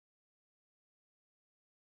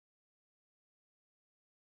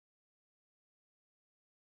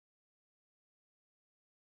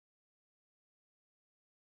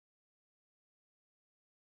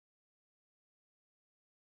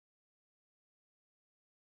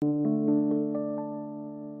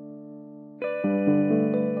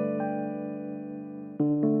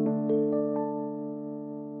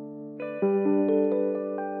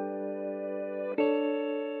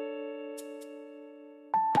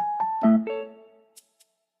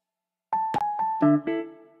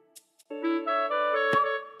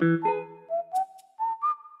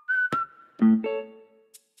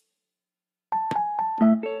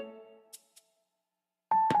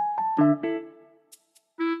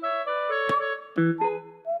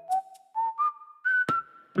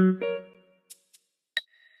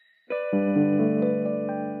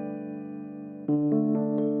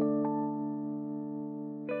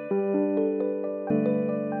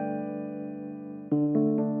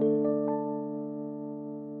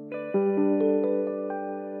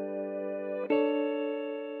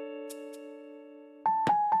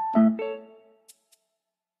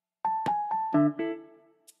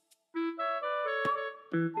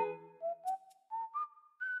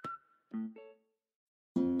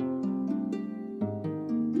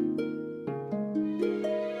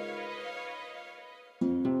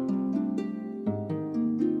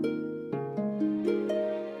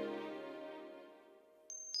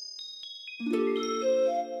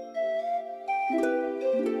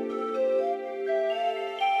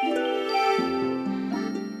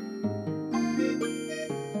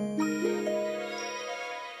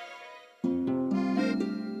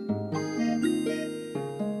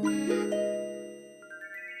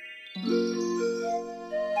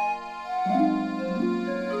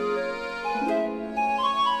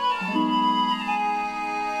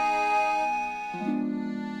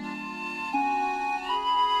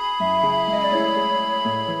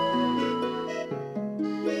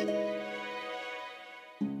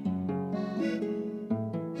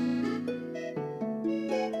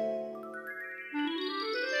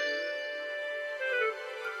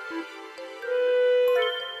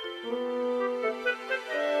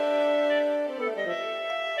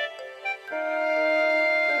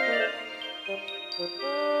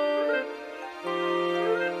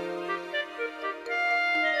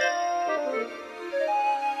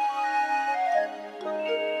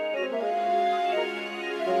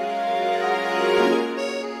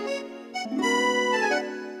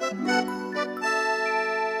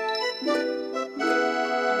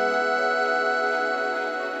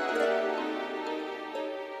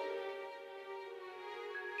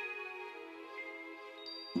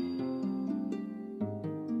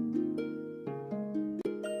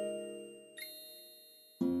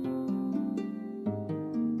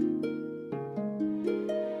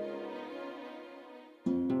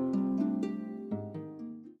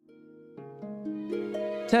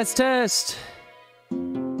Test, test.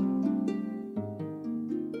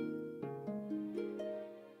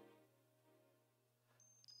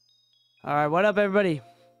 All right, what up, everybody?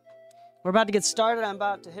 We're about to get started. I'm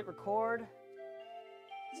about to hit record.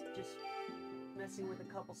 Just messing with a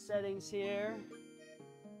couple settings here.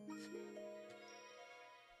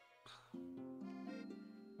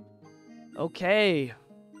 Okay.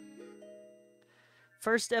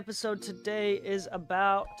 First episode today is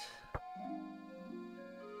about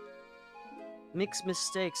mixed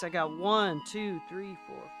mistakes. I got 1, 2, 3,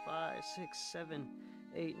 4, 5, 6, 7,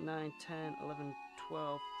 8, 9, 10, 11,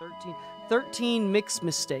 12, 13. 13 mixed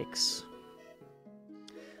mistakes.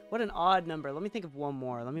 What an odd number. Let me think of one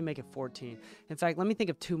more. Let me make it 14. In fact, let me think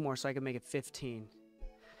of two more so I can make it 15.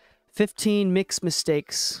 15 mixed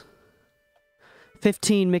mistakes.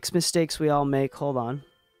 15 mixed mistakes we all make. Hold on.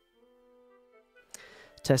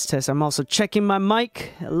 Test, test. I'm also checking my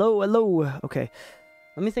mic. Hello, hello. Okay.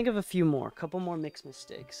 Let me think of a few more. A couple more mixed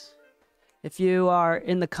mistakes. If you are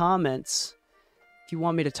in the comments, if you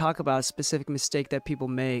want me to talk about a specific mistake that people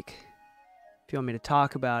make, if you want me to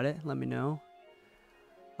talk about it, let me know.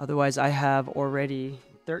 Otherwise, I have already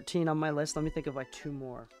 13 on my list. Let me think of like two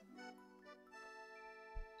more.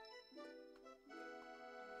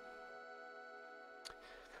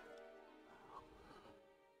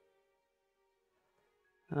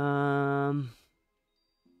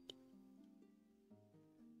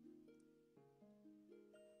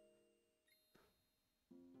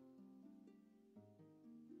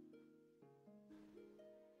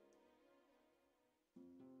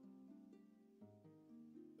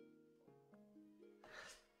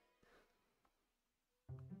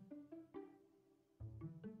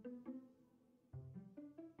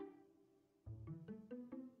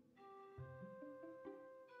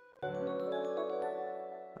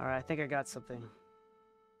 All right, I think I got something.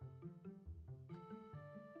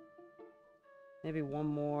 Maybe one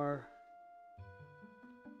more.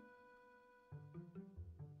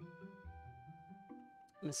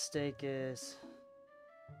 Mistake is...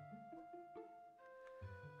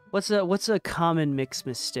 What's a common mixed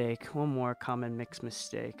mistake? One more common mixed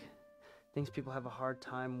mistake. Things people have a hard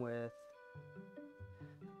time with.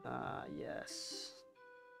 Yes.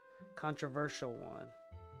 controversial one.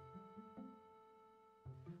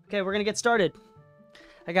 Okay, we're gonna get started.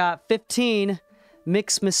 I got 15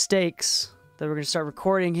 mix mistakes that we're gonna start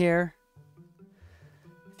recording here.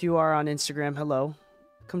 If you are on Instagram, hello.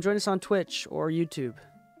 Come join us on Twitch or YouTube.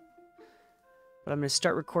 But I'm gonna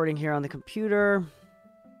start recording here on the computer.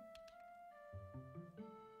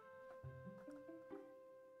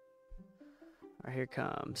 All right, here it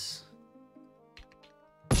comes.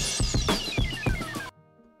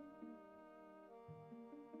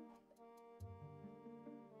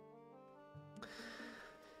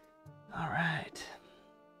 All right.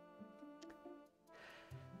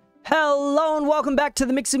 Hello and welcome back to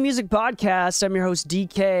the Mix of Music podcast. I'm your host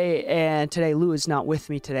DK, and today Lou is not with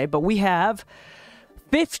me today, but we have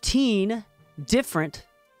 15 different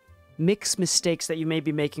mix mistakes that you may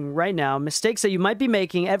be making right now. Mistakes that you might be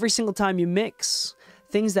making every single time you mix.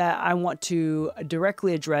 Things that I want to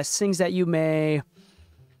directly address. Things that you may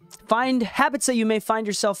find, habits that you may find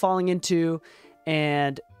yourself falling into,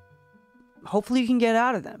 and hopefully you can get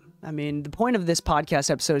out of them. I mean, the point of this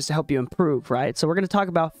podcast episode is to help you improve, right? So we're going to talk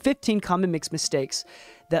about 15 common mix mistakes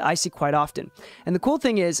that I see quite often. And the cool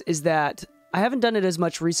thing is that I haven't done it as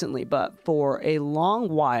much recently, but for a long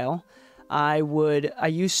while, I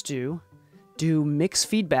used to do mix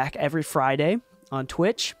feedback every Friday on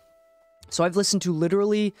Twitch. So I've listened to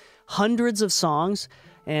literally hundreds of songs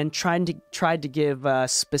and tried to give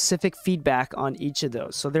specific feedback on each of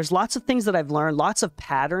those. So there's lots of things that I've learned, lots of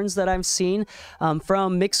patterns that I've seen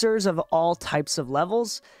from mixers of all types of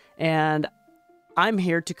levels, and I'm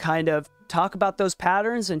here to kind of talk about those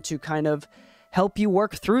patterns and to kind of help you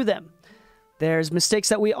work through them. There's mistakes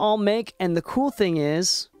that we all make, and the cool thing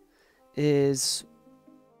is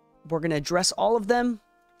we're going to address all of them.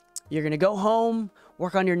 You're going to go home,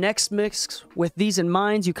 work on your next mix with these in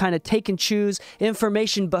mind. You kind of take and choose.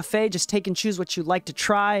 Information buffet, just take and choose what you'd like to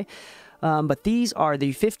try. But these are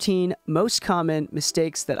the 15 most common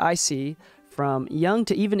mistakes that I see from young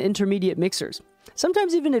to even intermediate mixers.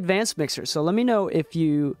 Sometimes even advanced mixers. So let me know if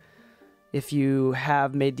you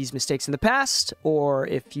have made these mistakes in the past, or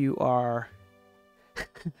if you are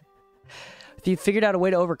if you figured out a way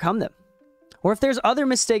to overcome them, or if there's other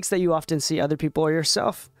mistakes that you often see other people or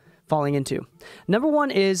yourself falling into. Number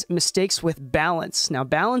one is mistakes with balance. Now,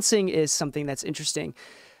 balancing is something that's interesting.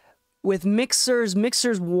 With mixers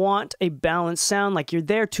want a balanced sound, like you're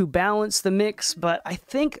there to balance the mix, but I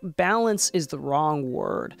think balance is the wrong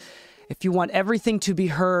word. If you want everything to be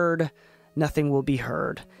heard, nothing will be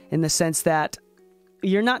heard, in the sense that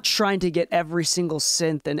you're not trying to get every single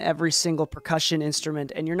synth and every single percussion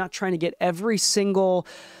instrument, and you're not trying to get every single,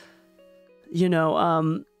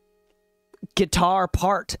 guitar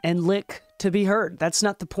part and lick to be heard. That's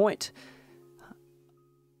not the point.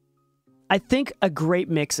 I think a great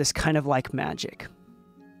mix is kind of like magic,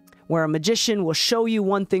 where a magician will show you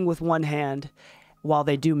one thing with one hand while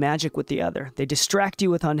they do magic with the other. They distract you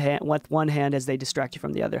with one hand as they distract you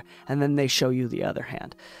from the other, and then they show you the other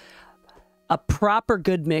hand. A proper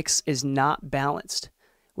good mix is not balanced.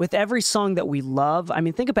 With every song that we love, I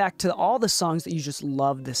mean, think back to all the songs that you just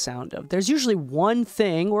love the sound of. There's usually one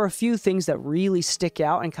thing or a few things that really stick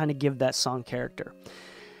out and kind of give that song character.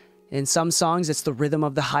 In some songs, it's the rhythm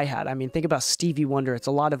of the hi-hat. I mean, think about Stevie Wonder. It's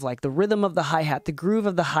a lot of like the rhythm of the hi-hat, the groove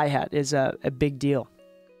of the hi-hat is a big deal.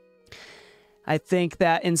 I think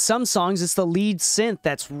that in some songs, it's the lead synth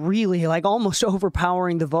that's really like almost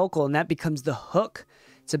overpowering the vocal, and that becomes the hook.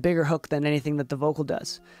 It's a bigger hook than anything that the vocal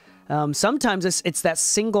does. Sometimes it's that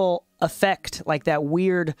single effect, like that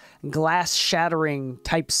weird glass shattering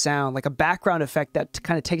type sound, like a background effect that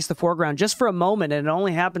kind of takes the foreground just for a moment, and it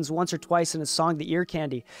only happens once or twice in a song, the ear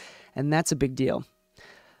candy, and that's a big deal.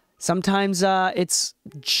 Sometimes it's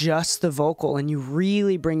just the vocal, and you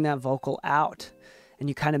really bring that vocal out, and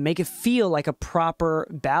you kind of make it feel like a proper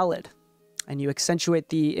ballad, and you accentuate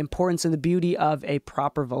the importance and the beauty of a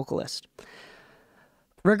proper vocalist.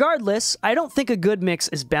 Regardless, I don't think a good mix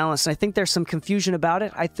is balanced. I think there's some confusion about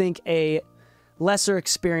it. I think a lesser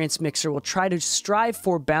experienced mixer will try to strive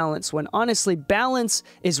for balance when honestly, balance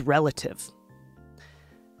is relative.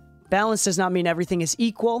 Balance does not mean everything is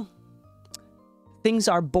equal. Things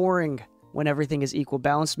are boring when everything is equal.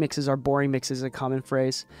 Balanced mixes are boring mixes, a common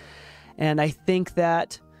phrase. And I think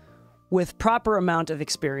that with proper amount of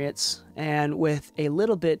experience and with a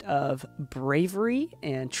little bit of bravery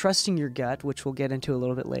and trusting your gut, which we'll get into a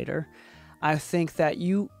little bit later, I think that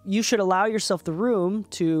you should allow yourself the room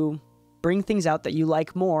to bring things out that you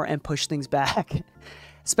like more and push things back.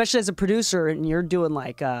 Especially as a producer and you're doing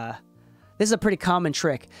like, This is a pretty common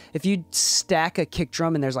trick. If you stack a kick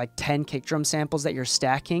drum and there's like 10 kick drum samples that you're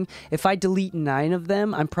stacking, if I delete 9 of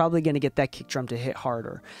them, I'm probably going to get that kick drum to hit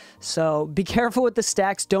harder. So be careful with the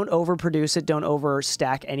stacks. Don't overproduce it. Don't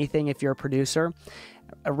overstack anything if you're a producer.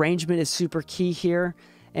 Arrangement is super key here.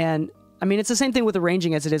 And I mean, it's the same thing with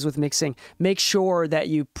arranging as it is with mixing. Make sure that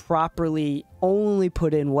you properly only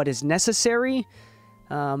put in what is necessary.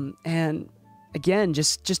 And again,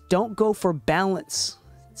 just don't go for balance.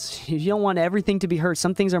 You don't want everything to be heard.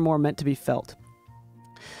 Some things are more meant to be felt.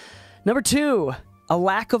 Number 2, a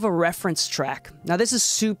lack of a reference track. Now, this is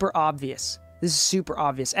super obvious. This is super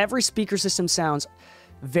obvious. Every speaker system sounds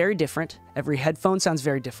very different. Every headphone sounds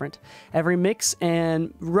very different. Every mix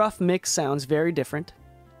and rough mix sounds very different.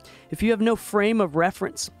 If you have no frame of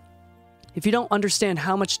reference, if you don't understand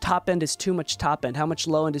how much top end is too much top end, how much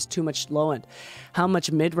low end is too much low end, how much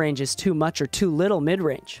mid-range is too much or too little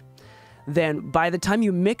mid-range, then by the time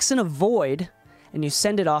you mix in a void and you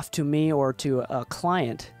send it off to me or to a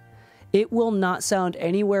client, it will not sound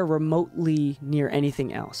anywhere remotely near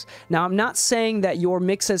anything else. Now, I'm not saying that your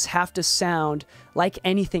mixes have to sound like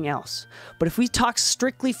anything else, but if we talk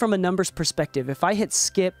strictly from a numbers perspective, if I hit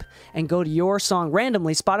skip and go to your song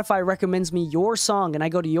randomly, Spotify recommends me your song, and I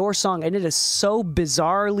go to your song, and it is so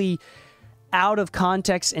bizarrely out of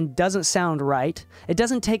context and doesn't sound right. It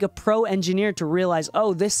doesn't take a pro engineer to realize,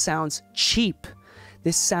 oh, this sounds cheap.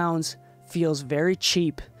 This feels very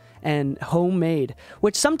cheap and homemade,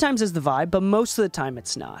 which sometimes is the vibe, but most of the time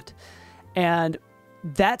it's not. And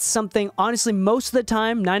that's something, honestly, most of the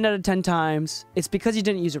time, 9 out of 10 times, it's because you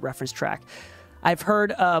didn't use a reference track. I've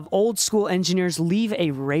heard of old school engineers leave a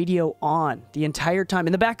radio on the entire time,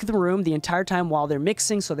 in the back of the room, the entire time while they're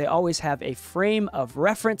mixing, so they always have a frame of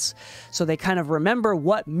reference, so they kind of remember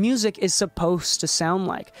what music is supposed to sound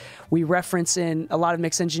like. We reference in, a lot of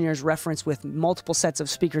mix engineers reference with multiple sets of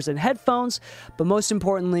speakers and headphones, but most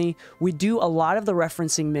importantly, we do a lot of the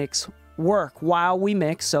referencing mix work while we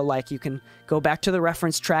mix. So like you can go back to the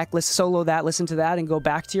reference track, let's solo that, listen to that, and go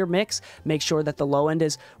back to your mix. Make sure that the low end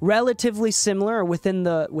is relatively similar or within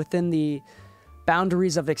the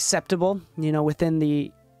boundaries of acceptable, you know, within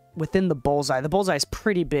the bullseye. The bullseye is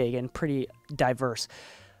pretty big and pretty diverse.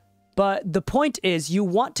 But the point is, you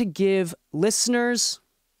want to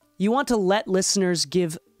let listeners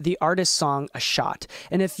give the artist's song a shot.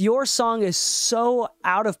 And if your song is so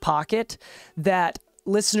out of pocket that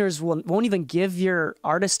listeners won't even give your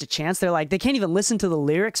artist a chance, they can't even listen to the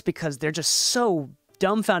lyrics because they're just so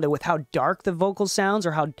dumbfounded with how dark the vocal sounds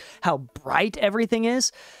or how bright everything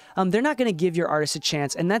is, they're not going to give your artist a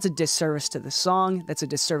chance, and that's a disservice to the song, that's a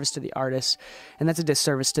disservice to the artist, and that's a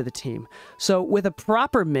disservice to the team. So with a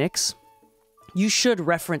proper mix, you should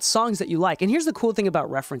reference songs that you like. And here's the cool thing about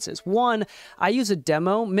references. One, I use a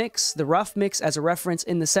demo mix, the rough mix, as a reference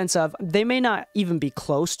in the sense of they may not even be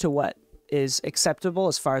close to what is acceptable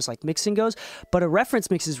as far as like mixing goes, but a reference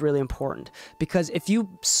mix is really important, because if you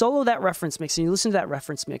solo that reference mix and you listen to that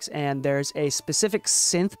reference mix and there's a specific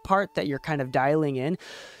synth part that you're kind of dialing in,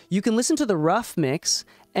 you can listen to the rough mix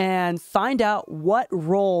and find out what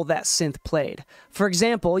role that synth played. For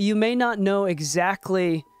example, you may not know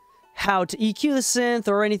exactly how to EQ the synth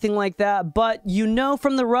or anything like that, but you know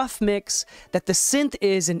from the rough mix that the synth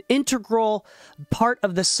is an integral part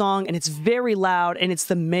of the song and it's very loud and it's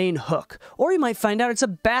the main hook. Or you might find out it's a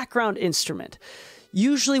background instrument.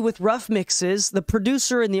 Usually with rough mixes, the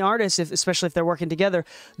producer and the artist, especially if they're working together,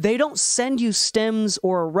 they don't send you stems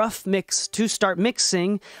or a rough mix to start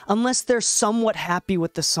mixing unless they're somewhat happy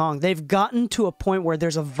with the song. They've gotten to a point where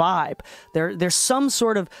there's a vibe. There's some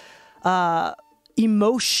sort of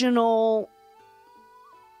emotional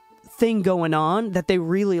thing going on that they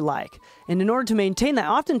really like. And in order to maintain that,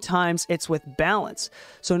 oftentimes it's with balance.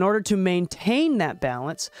 So in order to maintain that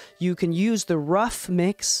balance, you can use the rough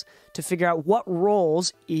mix to figure out what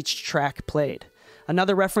roles each track played.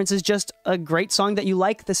 Another reference is just a great song that you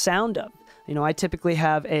like the sound of. You know, I typically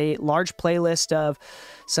have a large playlist of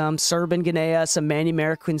some Serban Ghenea, some Manny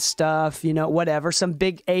Marroquin stuff, you know, whatever, some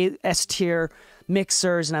big S tier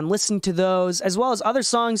mixers, and I'm listening to those, as well as other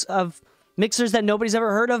songs of mixers that nobody's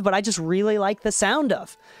ever heard of, but I just really like the sound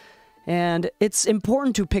of. And it's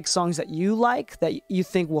important to pick songs that you like, that you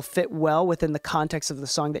think will fit well within the context of the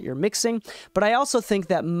song that you're mixing. But I also think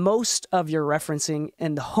that most of your referencing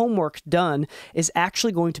and the homework done is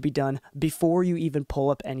actually going to be done before you even pull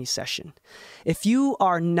up any session. If you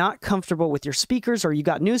are not comfortable with your speakers, or you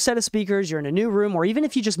got a new set of speakers, you're in a new room, or even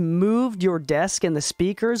if you just moved your desk and the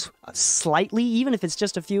speakers slightly, even if it's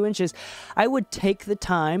just a few inches, I would take the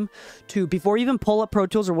time to, before you even pull up Pro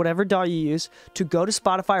Tools or whatever DAW you use, to go to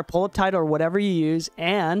Spotify or pull up Tidal or whatever you use,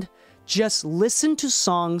 and just listen to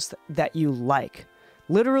songs that you like.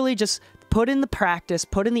 Literally just put in the practice,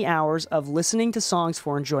 put in the hours of listening to songs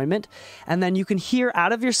for enjoyment, and then you can hear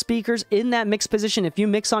out of your speakers in that mix position. If you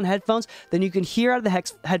mix on headphones, then you can hear out of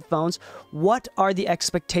the headphones what are the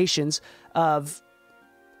expectations of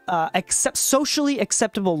socially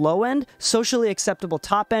acceptable low end, socially acceptable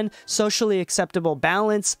top end, socially acceptable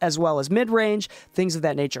balance, as well as mid-range, things of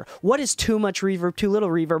that nature. What is too much reverb, too little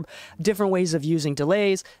reverb, different ways of using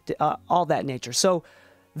delays, all that nature. So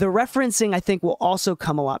the referencing, I think, will also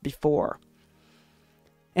come a lot before.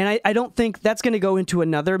 And I don't think that's going to go into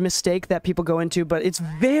another mistake that people go into, but it's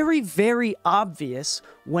very, very obvious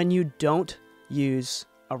when you don't use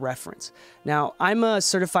a reference. Now, I'm a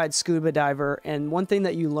certified scuba diver, and one thing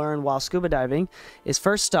that you learn while scuba diving is,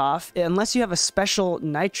 first off, unless you have a special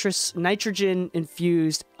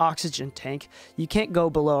nitrogen-infused oxygen tank, you can't go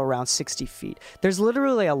below around 60 feet. There's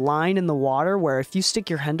literally a line in the water where if you stick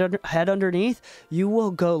your head underneath, you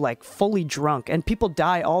will go like fully drunk, and people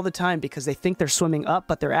die all the time because they think they're swimming up,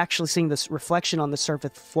 but they're actually seeing this reflection on the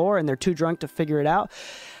surface floor, and they're too drunk to figure it out.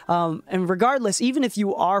 And regardless, even if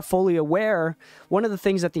you are fully aware, one of the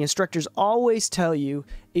things that the instructors always tell you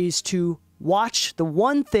is to watch the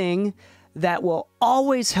one thing that will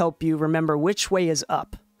always help you remember which way is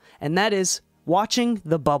up, and that is watching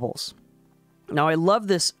the bubbles. Now, I love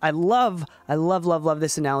this. I love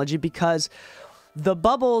this analogy because the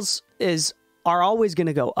bubbles are always going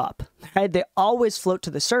to go up, right? They always float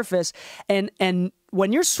to the surface, and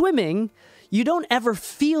when you're swimming, you don't ever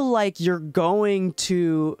feel like you're going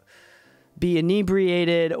to be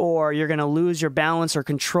inebriated or you're going to lose your balance or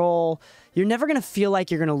control. You're never going to feel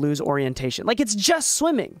like you're going to lose orientation. Like, it's just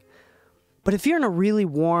swimming. But if you're in a really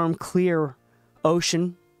warm, clear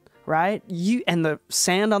ocean, right, and the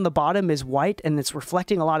sand on the bottom is white and it's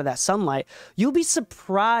reflecting a lot of that sunlight, you'll be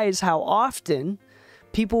surprised how often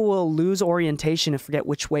people will lose orientation and forget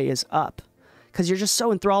which way is up because you're just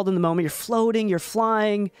so enthralled in the moment. You're floating, you're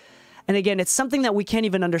flying. And again, it's something that we can't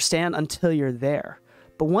even understand until you're there.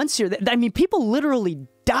 But once you're there, I mean, people literally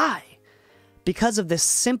die because of this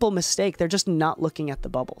simple mistake. They're just not looking at the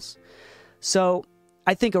bubbles. So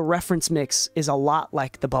I think a reference mix is a lot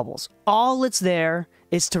like the bubbles. All it's there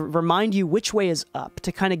is to remind you which way is up,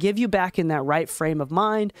 to kind of give you back in that right frame of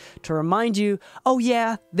mind, to remind you, oh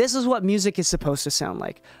yeah, this is what music is supposed to sound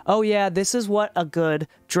like. Oh yeah, this is what a good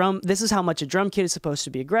drum, this is how much a drum kit is supposed to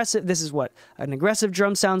be aggressive. This is what an aggressive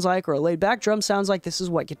drum sounds like, or a laid back drum sounds like. This is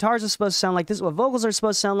what guitars are supposed to sound like. This is what vocals are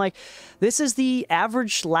supposed to sound like. This is the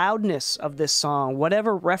average loudness of this song,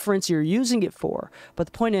 whatever reference you're using it for. But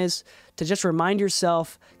the point is to just remind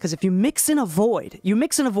yourself, because if you mix in a void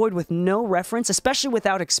with no reference, especially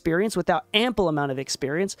without experience, without ample amount of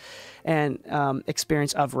experience and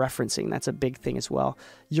experience of referencing, that's a big thing as well.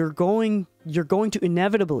 You're going to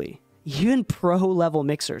inevitably, even pro level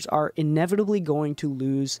mixers are inevitably going to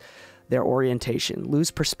lose their orientation,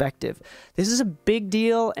 lose perspective. This is a big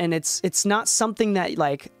deal, and it's not something that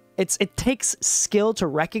it takes skill to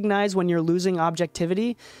recognize when you're losing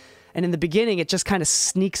objectivity. And in the beginning, it just kind of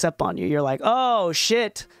sneaks up on you. You're like, oh,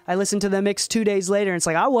 shit. I listened to the mix 2 days later, and it's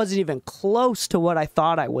like, I wasn't even close to what I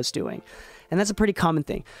thought I was doing. And that's a pretty common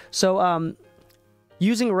thing. So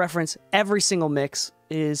using a reference every single mix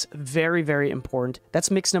is very, very important. That's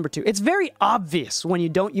mix number 2. It's very obvious when you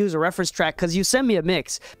don't use a reference track because you send me a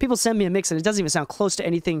mix. People send me a mix, and it doesn't even sound close to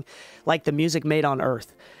anything like the music made on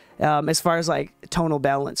Earth as far as like tonal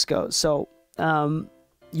balance goes. So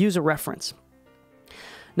use a reference.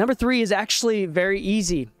 Number 3 is actually very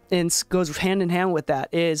easy and goes hand in hand with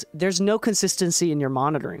that, is there's no consistency in your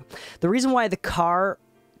monitoring. The reason why the car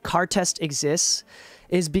test exists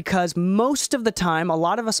is because most of the time, a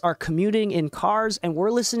lot of us are commuting in cars and we're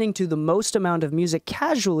listening to the most amount of music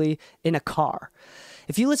casually in a car.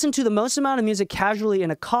 If you listen to the most amount of music casually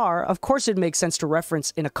in a car, of course it makes sense to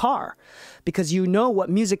reference in a car because you know what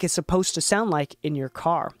music is supposed to sound like in your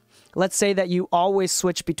car. Let's say that you always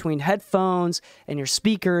switch between headphones and your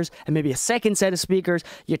speakers and maybe a second set of speakers.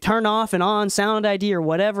 You turn off and on Sound ID or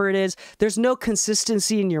whatever it is. There's no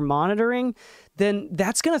consistency in your monitoring. Then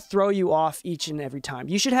that's going to throw you off each and every time.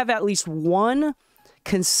 You should have at least one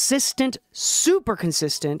consistent, super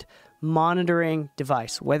consistent monitoring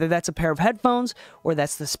device, whether that's a pair of headphones or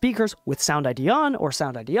that's the speakers with Sound ID on or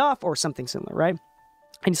Sound ID off or something similar, right?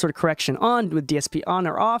 Any sort of correction on with DSP on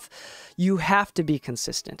or off, you have to be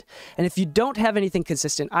consistent. And if you don't have anything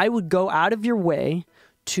consistent, I would go out of your way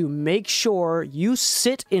to make sure you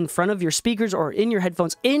sit in front of your speakers or in your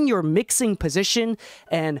headphones in your mixing position.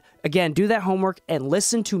 And again, do that homework and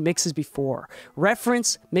listen to mixes before.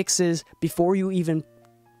 Reference mixes before you even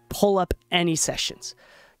pull up any sessions.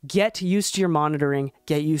 Get used to your monitoring,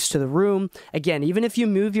 get used to the room. Again, even if you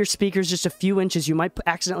move your speakers just a few inches, you might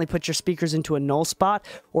accidentally put your speakers into a null spot,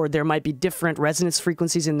 or there might be different resonance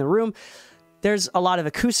frequencies in the room. There's a lot of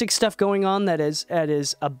acoustic stuff going on that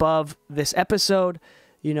is above this episode,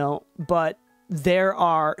 you know, but there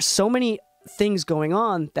are so many things going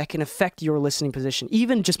on that can affect your listening position.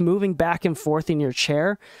 Even just moving back and forth in your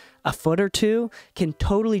chair a foot or two can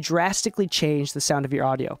totally drastically change the sound of your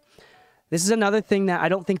audio. This is another thing that I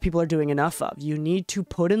don't think people are doing enough of. You need to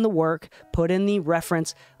put in the work, put in the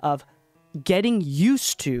reference of getting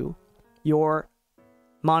used to your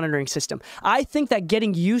monitoring system. I think that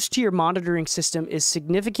getting used to your monitoring system is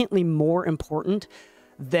significantly more important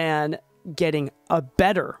than getting a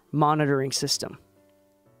better monitoring system.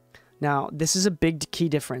 Now, this is a big key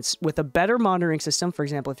difference. With a better monitoring system, for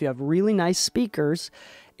example, if you have really nice speakers,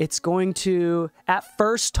 it's going to, at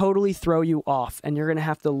first, totally throw you off, and you're going to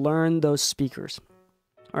have to learn those speakers,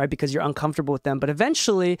 all right, because you're uncomfortable with them. But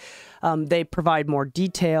eventually, they provide more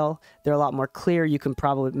detail. They're a lot more clear. You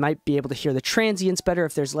might be able to hear the transients better.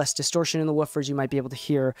 If there's less distortion in the woofers, you might be able to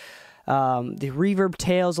hear the reverb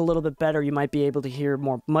tails a little bit better. You might be able to hear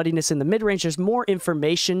more muddiness in the mid-range. There's more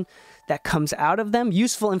information that comes out of them,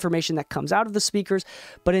 useful information that comes out of the speakers.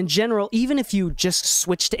 But in general, even if you just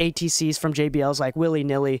switch to ATCs from JBLs like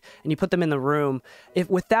willy-nilly and you put them in the room, if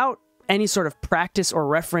without any sort of practice or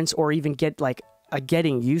reference or even get like a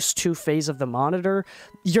getting used to phase of the monitor,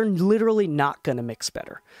 you're literally not going to mix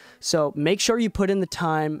better. So make sure you put in the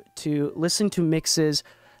time to listen to mixes,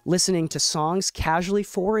 listening to songs casually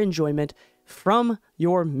for enjoyment from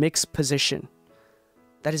your mix position.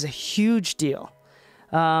 That is a huge deal.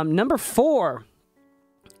 Number 4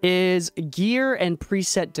 is gear and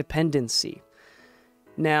preset dependency.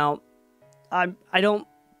 Now,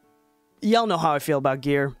 y'all know how I feel about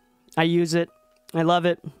gear. I use it. I love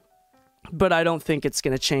it. But I don't think it's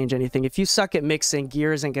going to change anything. If you suck at mixing,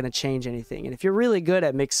 gear isn't going to change anything. And if you're really good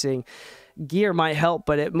at mixing, gear might help,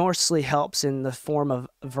 but it mostly helps in the form of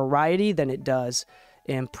variety than it does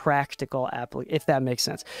in practical application, if that makes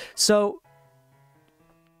sense. So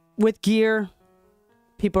with gear,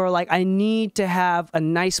 people are like, I need to have a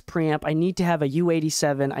nice preamp. I need to have a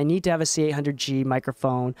U87. I need to have a C800G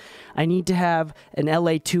microphone. I need to have an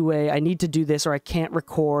LA2A. I need to do this or I can't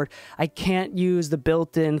record. I can't use the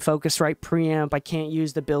built-in Focusrite preamp. I can't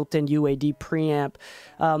use the built-in UAD preamp.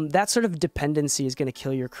 That sort of dependency is going to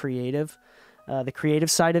kill your creative, the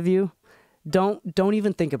creative side of you. Don't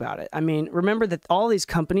even think about it. I mean, remember that all these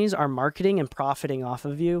companies are marketing and profiting off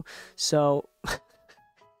of you. So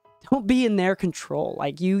don't be in their control.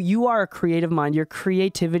 Like you are a creative mind. Your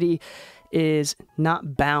creativity is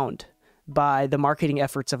not bound by the marketing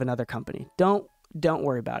efforts of another company. Don't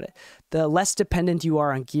worry about it. The less dependent you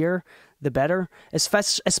are on gear, the better,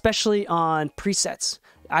 especially on presets.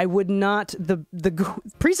 I would not, the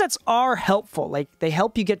presets are helpful. Like they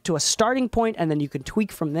help you get to a starting point and then you can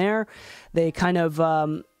tweak from there. They kind of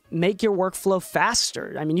make your workflow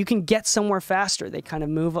faster. I mean, you can get somewhere faster. They kind of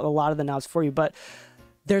move a lot of the knobs for you, but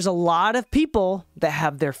there's a lot of people that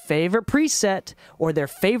have their favorite preset or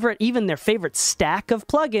even their favorite stack of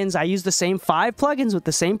plugins. I use the same 5 plugins with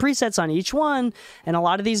the same presets on each one. And a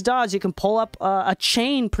lot of these DAWs, you can pull up a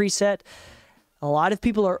chain preset. A lot of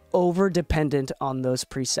people are over dependent on those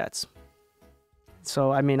presets.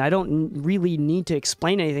 So, I mean, I don't really need to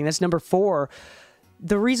explain anything. That's number 4.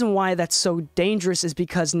 The reason why that's so dangerous is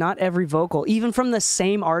because not every vocal, even from the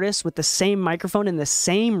same artist with the same microphone in the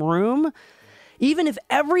same room, even if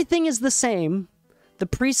everything is the same, the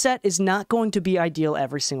preset is not going to be ideal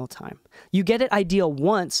every single time. You get it ideal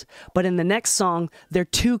once, but in the next song, they're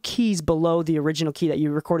 2 keys below the original key that you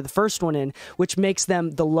recorded the first one in, which makes them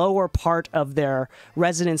the lower part of their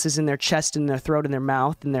resonances in their chest, in their throat, in their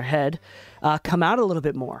mouth, in their head, come out a little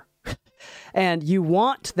bit more. And you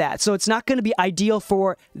want that. So it's not going to be ideal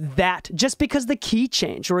for that just because the key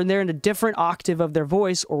changed or they're in a different octave of their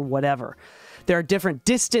voice or whatever. There are different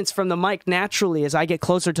distance from the mic naturally. As I get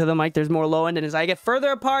closer to the mic, there's more low end, and as I get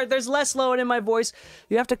further apart, there's less low end in my voice.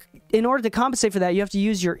 You have to, in order to compensate for that, you have to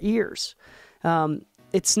use your ears.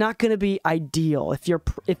 It's not going to be ideal.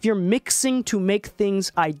 If you're mixing to make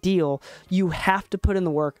things ideal, you have to put in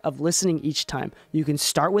the work of listening each time. You can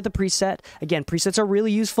start with a preset. Again, presets are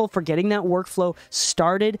really useful for getting that workflow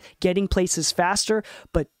started, getting places faster,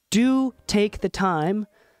 but do take the time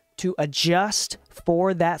to adjust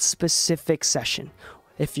for that specific session.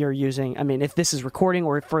 If you're using, I mean, if this is recording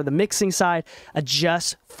or for the mixing side,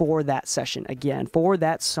 adjust for that session. Again, for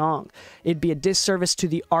that song. It'd be a disservice to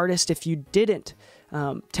the artist if you didn't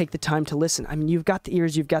take the time to listen. I mean, you've got the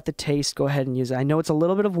ears, you've got the taste, go ahead and use it. I know it's a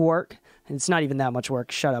little bit of work, It's not even that much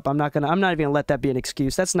work. Shut up. I'm not even gonna let that be an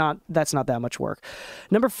excuse. That's not that much work.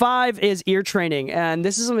 Number 5 is ear training. And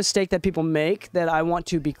this is a mistake that people make that I want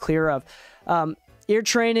to be clear of. Ear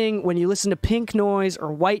training, when you listen to pink noise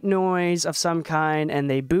or white noise of some kind and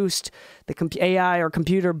they boost, the AI or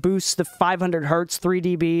computer boosts the 500 hertz, 3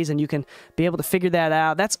 dBs, and you can be able to figure that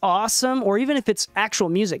out. That's awesome. Or even if it's actual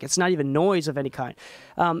music, it's not even noise of any kind.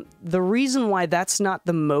 The reason why that's not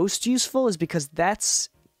the most useful is because that's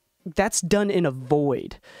done in a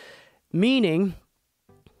void. Meaning,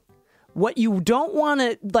 what you don't want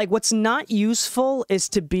to, like, what's not useful is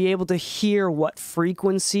to be able to hear what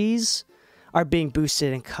frequencies are being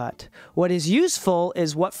boosted and cut. What is useful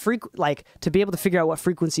is to be able to figure out what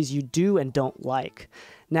frequencies you do and don't like.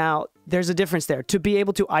 Now, there's a difference there. To be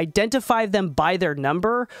able to identify them by their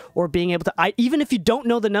number, or being able to, even if you don't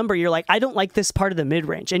know the number, you're like, I don't like this part of the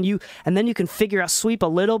mid-range. And then you can sweep a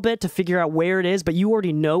little bit to figure out where it is, but you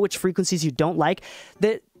already know which frequencies you don't like.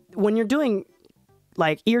 That when you're doing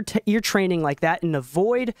like ear training like that in a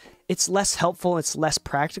void, it's less helpful, it's less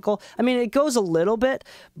practical. I mean, it goes a little bit,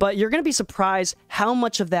 but you're going to be surprised how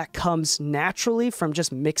much of that comes naturally from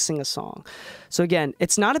just mixing a song. So again,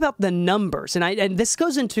 it's not about the numbers. And this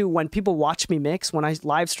goes into when people watch me mix, when I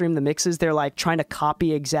live stream the mixes, they're like trying to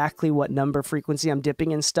copy exactly what number frequency I'm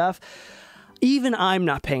dipping in stuff. Even I'm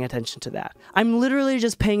not paying attention to that. I'm literally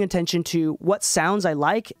just paying attention to what sounds I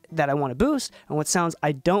like that I want to boost and what sounds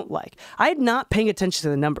I don't like. I'm not paying attention to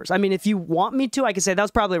the numbers. I mean, if you want me to, I could say that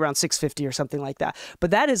was probably around 650 or something like that.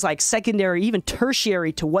 But that is like secondary, even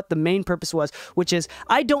tertiary to what the main purpose was, which is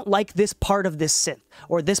I don't like this part of this synth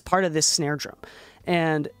or this part of this snare drum.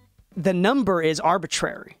 And the number is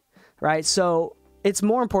arbitrary, right? So it's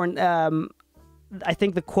more important. I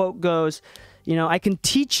think the quote goes, I can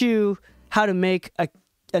teach you how to make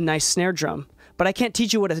a nice snare drum, but I can't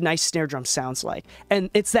teach you what a nice snare drum sounds like. And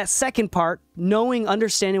it's that second part,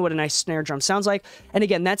 understanding what a nice snare drum sounds like. And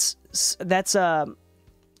again, that's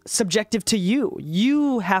subjective to you.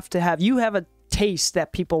 You have a taste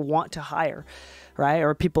that people want to hire, right?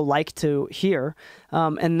 Or people like to hear.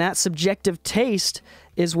 And that subjective taste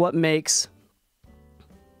is what makes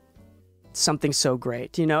something so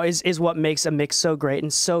great, is what makes a mix so great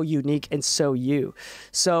and so unique and so you.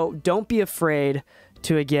 So don't be afraid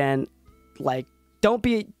to, again, like, don't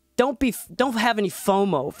have any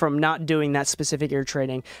FOMO from not doing that specific ear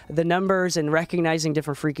training. The numbers and recognizing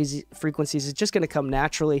different frequencies is just going to come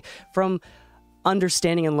naturally from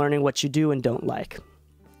understanding and learning what you do and don't like.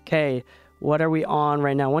 Okay, what are we on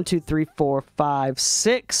right now? 1, 2, 3, 4, 5,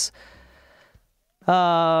 6.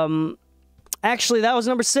 Actually, that was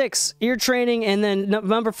number 6, ear training, and then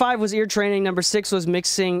number 5 was ear training. Number 6 was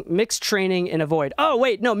mixed training in a void. Oh,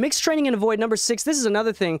 wait, no, mixed training in a void. Number 6, this is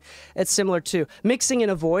another thing that's similar to mixing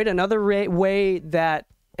in a void. Another way that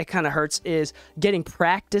it kind of hurts is getting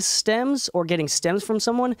practice stems or getting stems from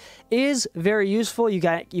someone is very useful. You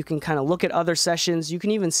can kind of look at other sessions. You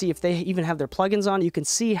can even see if they even have their plugins on. You can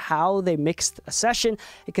see how they mixed a session.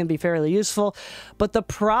 It can be fairly useful. But the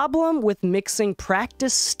problem with mixing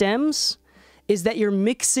practice stems is that you're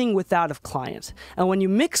mixing without a client. And when you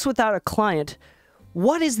mix without a client,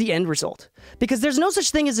 what is the end result? Because there's no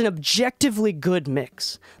such thing as an objectively good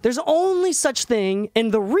mix. There's only such thing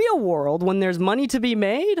in the real world when there's money to be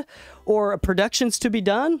made or productions to be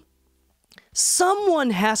done.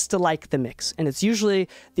 Someone has to like the mix, and it's usually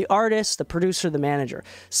the artist, the producer, the manager.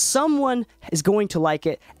 Someone is going to like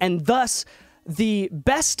it, and thus the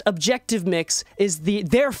best objective mix is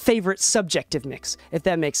their favorite subjective mix, if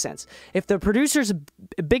that makes sense. If the producer's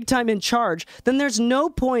big time in charge, then there's no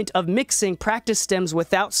point of mixing practice stems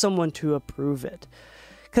without someone to approve it.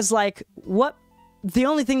 Because, the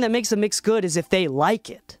only thing that makes a mix good is if they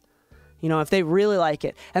like it. If they really like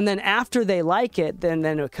it. And then after they like it, then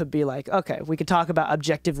it could be like, okay, we could talk about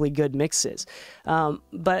objectively good mixes.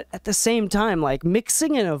 But at the same time,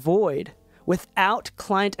 mixing in a void without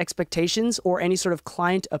client expectations or any sort of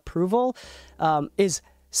client approval is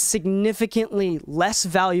significantly less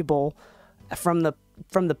valuable from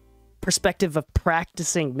the perspective of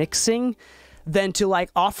practicing mixing than to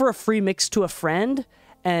offer a free mix to a friend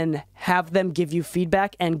and have them give you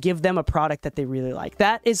feedback and give them a product that they really like.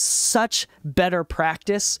 That is such better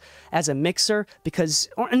practice as a mixer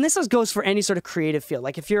and this goes for any sort of creative field.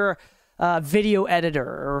 Like if you're a video editor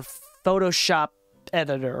or Photoshop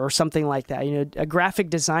editor or something like that, a graphic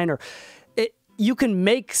designer, you can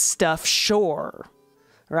make stuff, sure,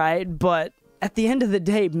 right? But at the end of the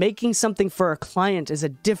day, making something for a client is a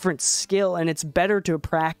different skill, and it's better to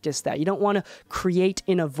practice that. You don't want to create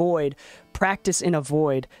in a void, practice in a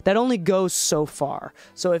void. That only goes so far.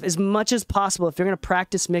 So if as much as possible, if you're going to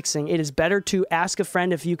practice mixing, it is better to ask a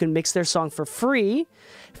friend if you can mix their song for free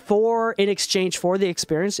in exchange for the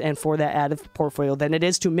experience and for that added portfolio than it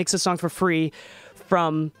is to mix a song for free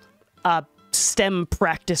from a STEM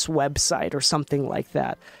practice website or something like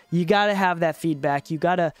that. You got to have that feedback. You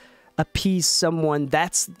got to appease someone.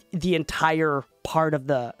 That's the entire part of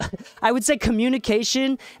the I would say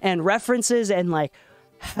communication and references and like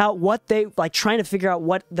what they like, trying to figure out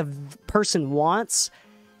what the person wants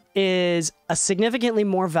is a significantly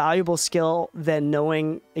more valuable skill than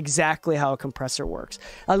knowing exactly how a compressor works.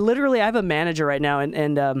 Literally, I have a manager right now,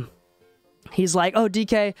 and he's like, "Oh,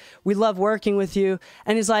 DK, we love working with you,"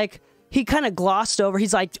 and he's like, he kind of glossed over.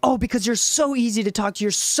 He's like, "Oh, because you're so easy to talk to.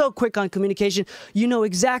 You're so quick on communication. You know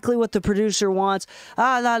exactly what the producer wants.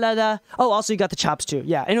 Ah, la, la, la. Oh, also you got the chops too."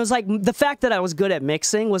 Yeah. And it was like the fact that I was good at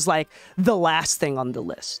mixing was like the last thing on the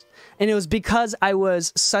list. And it was because I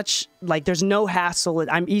was such, like, there's no hassle.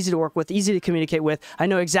 I'm easy to work with, easy to communicate with. I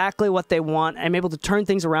know exactly what they want. I'm able to turn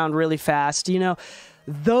things around really fast. You know,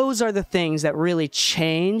 those are the things that really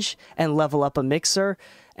change and level up a mixer.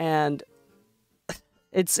 And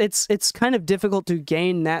it's kind of difficult to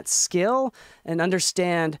gain that skill and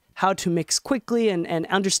understand how to mix quickly and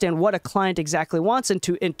understand what a client exactly wants and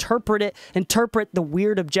to interpret the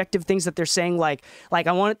weird objective things that they're saying, like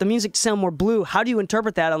I want the music to sound more blue. How do you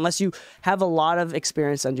interpret that unless you have a lot of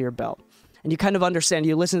experience under your belt? And you kind of understand,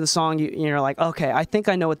 you listen to the song, you're like, okay, I think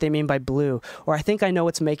I know what they mean by blue, or I think I know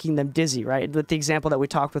what's making them dizzy, right? With the example that we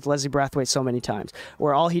talked with Leslie Brathwaite so many times,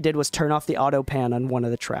 where all he did was turn off the auto pan on one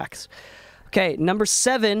of the tracks. Okay, number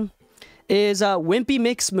 7 is wimpy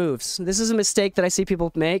mix moves. This is a mistake that I see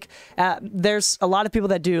people make. There's a lot of people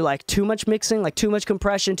that do like too much mixing, like too much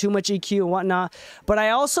compression, too much EQ and whatnot. But I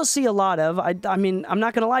also see a lot of, I mean, I'm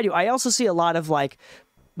not going to lie to you, I also see a lot of like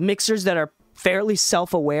mixers that are fairly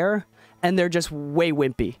self-aware and they're just way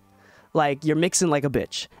wimpy. Like, you're mixing like a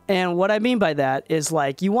bitch. And what I mean by that is,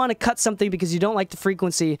 like, you want to cut something because you don't like the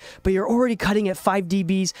frequency, but you're already cutting at 5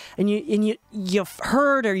 dBs, and you've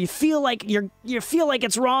heard or you feel like you feel like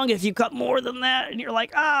it's wrong if you cut more than that, and you're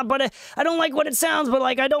like, but I don't like what it sounds, but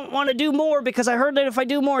like I don't want to do more because I heard that if I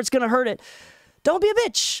do more, it's gonna hurt it. Don't be a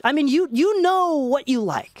bitch. I mean, you know what you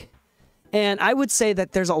like, and I would say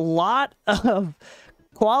that there's a lot of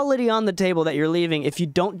quality on the table that you're leaving if you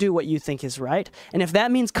don't do what you think is right. And if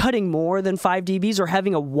that means cutting more than 5 dBs or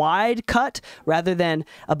having a wide cut rather than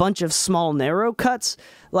a bunch of small narrow cuts,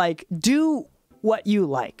 like, do what you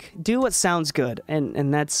like. Do what sounds good.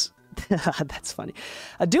 And that's that's funny.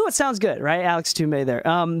 Do what sounds good, right? Alex Toomey there.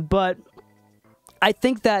 But I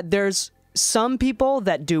think that there's some people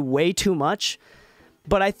that do way too much,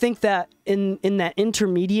 but I think that in that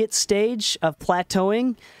intermediate stage of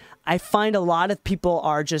plateauing, I find a lot of people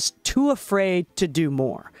are just too afraid to do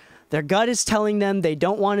more. Their gut is telling them they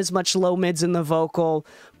don't want as much low mids in the vocal,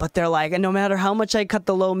 but they're like, and no matter how much I cut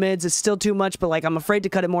the low mids, it's still too much, but like I'm afraid to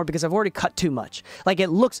cut it more because I've already cut too much. Like the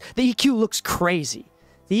EQ looks crazy.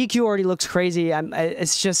 The EQ already looks crazy.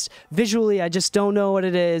 It's just visually, I just don't know what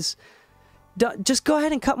it is. Just go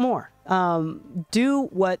ahead and cut more. Do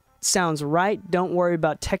what sounds right. Don't worry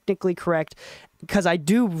about technically correct. Because I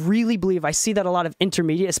do really believe, I see that a lot of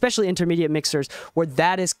intermediate, especially intermediate mixers, where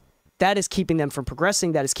that is keeping them from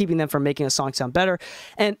progressing, that is keeping them from making a song sound better.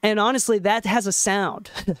 And honestly, that has a sound.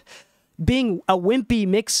 Being a wimpy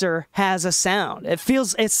mixer has a sound.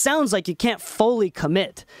 It sounds like you can't fully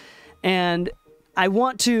commit. And I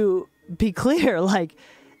want to be clear, like,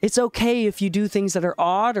 it's okay if you do things that are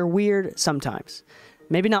odd or weird sometimes.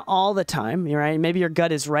 Maybe not all the time, right? Maybe your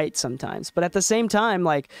gut is right sometimes. But at the same time,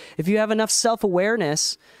 like, if you have enough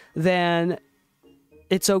self-awareness, then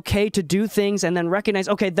it's okay to do things and then recognize,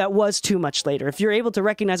 okay, that was too much later. If you're able to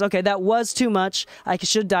recognize, okay, that was too much, I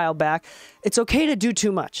should dial back. It's okay to do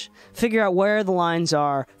too much. Figure out where the lines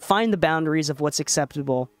are, find the boundaries of what's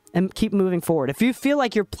acceptable, and keep moving forward. If you feel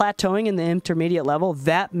like you're plateauing in the intermediate level,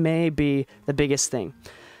 that may be the biggest thing.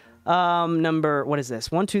 What is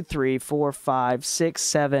this? 1, 2, 3, 4, 5, 6,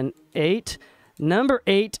 7, 8. Number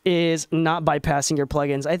 8 is not bypassing your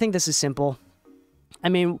plugins. I think this is simple. I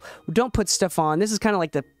mean, don't put stuff on. This is kind of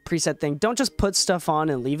like the preset thing. Don't just put stuff on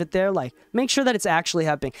and leave it there. Like, make sure that it's actually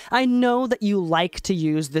happening. I know that you like to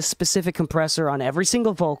use this specific compressor on every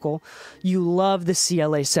single vocal. You love the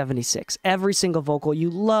CLA 76, every single vocal.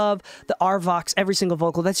 You love the RVox, every single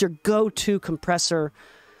vocal. That's your go-to compressor.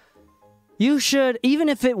 you should, even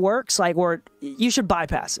if it works, like, or you should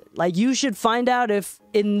bypass it. Like, you should find out if,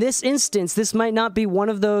 in this instance, this might not be one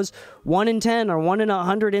of those 1 in 10 or 1 in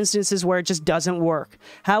 100 instances where it just doesn't work.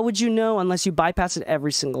 How would you know unless you bypass it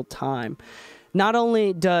every single time? Not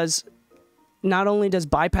only does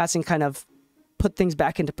bypassing kind of put things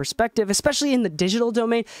back into perspective, especially in the digital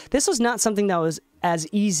domain, this was not something that was as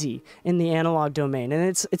easy in the analog domain. And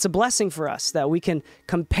it's a blessing for us that we can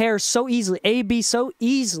compare so easily, A/B so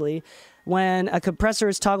easily, when a compressor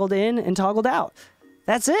is toggled in and toggled out.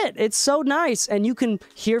 That's it. It's so nice. And you can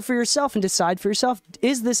hear for yourself and decide for yourself,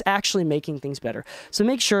 is this actually making things better? So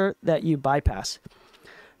make sure that you bypass.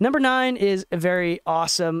 Number 9 is very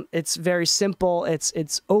awesome. It's very simple.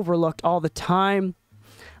 It's overlooked all the time.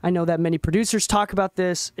 I know that many producers talk about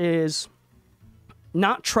this, is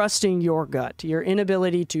not trusting your gut, your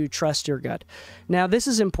inability to trust your gut. Now, this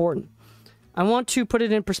is important. I want to put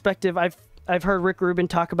it in perspective. I've heard Rick Rubin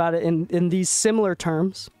talk about it in these similar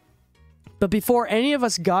terms. But before any of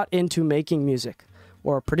us got into making music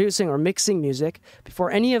or producing or mixing music, before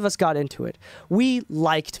any of us got into it, we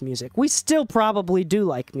liked music. We still probably do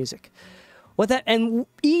like music. And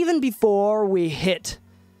even before we hit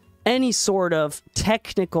any sort of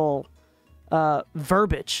technical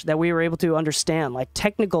verbiage that we were able to understand, like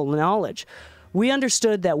technical knowledge, we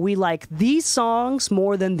understood that we like these songs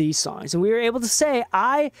more than these songs. And we were able to say,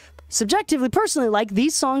 I subjectively, personally, like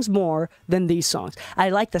these songs more than these songs. I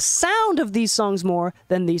like the sound of these songs more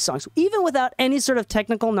than these songs. Even without any sort of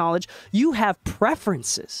technical knowledge, you have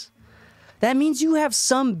preferences. That means you have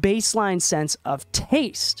some baseline sense of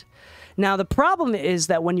taste. Now, the problem is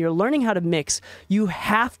that when you're learning how to mix, you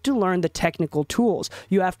have to learn the technical tools.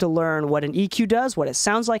 You have to learn what an EQ does, what it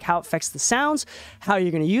sounds like, how it affects the sounds, how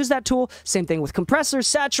you're going to use that tool. Same thing with compressors,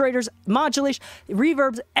 saturators, modulation,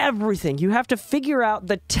 reverbs, everything. You have to figure out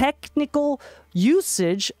the technical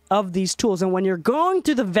usage of these tools. And when you're going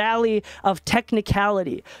through the valley of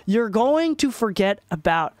technicality, you're going to forget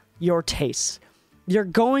about your tastes. You're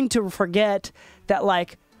going to forget that,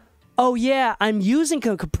 like, oh yeah, I'm using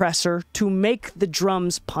a compressor to make the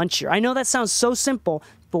drums punchier. I know that sounds so simple,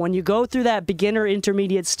 but when you go through that beginner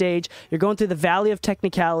intermediate stage, you're going through the valley of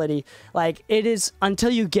technicality. Like, it is until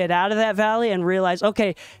you get out of that valley and realize,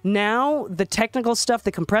 okay, now the technical stuff,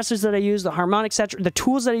 the compressors that I use, the harmonic saturator, the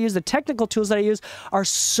tools that I use, the technical tools that I use are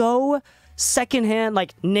so secondhand,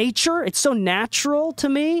 like nature. It's so natural to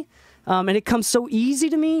me. And it comes so easy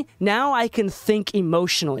to me. Now I can think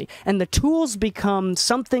emotionally. And the tools become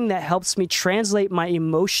something that helps me translate my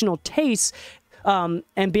emotional tastes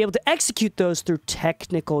and be able to execute those through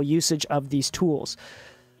technical usage of these tools.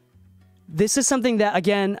 This is something that,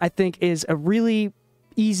 again, I think is a really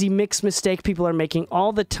easy mix mistake people are making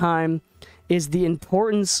all the time, is the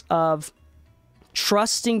importance of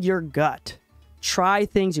trusting your gut. Try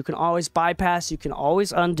things. You can always bypass. You can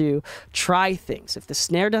always undo. Try things. If the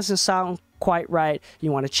snare doesn't sound quite right,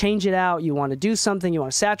 you want to change it out. You want to do something. You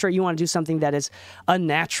want to saturate. You want to do something that is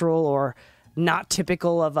unnatural or not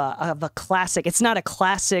typical of a classic. It's not a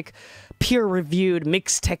classic, peer-reviewed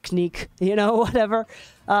mix technique, you know, whatever.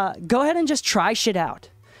 Go ahead and just try shit out.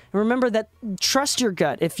 And remember that, trust your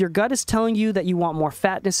gut. If your gut is telling you that you want more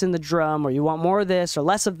fatness in the drum, or you want more of this or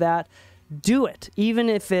less of that, do it, even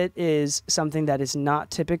if it is something that is not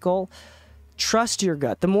typical. Trust your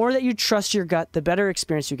gut. The more that you trust your gut, the better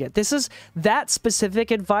experience you get. That specific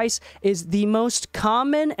advice is the most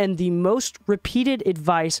common and the most repeated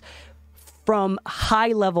advice from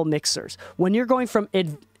high-level mixers. When you're going from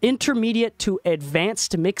intermediate to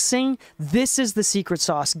advanced mixing, this is the secret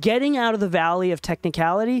sauce. Getting out of the valley of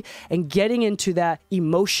technicality and getting into that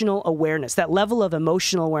emotional awareness, that level of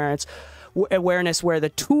emotional awareness where the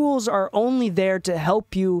tools are only there to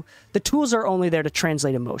help you. The tools are only there to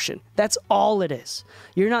translate emotion. That's all it is.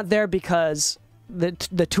 You're not there because the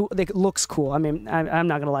tool it looks cool. I mean, I'm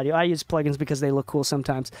not gonna lie to you. I use plugins because they look cool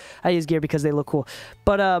sometimes. I use gear because they look cool.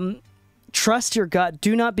 But trust your gut.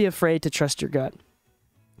 Do not be afraid to trust your gut.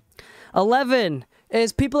 11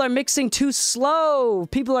 is people are mixing too slow.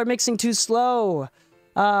 People are mixing too slow.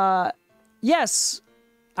 Yes,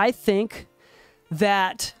 I think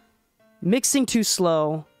that mixing too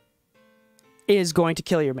slow is going to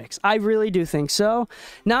kill your mix. I really do think so.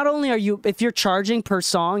 Not only are you, if you're charging per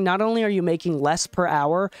song, not only are you making less per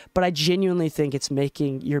hour, but I genuinely think it's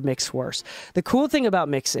making your mix worse. The cool thing about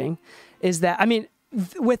mixing is that, I mean,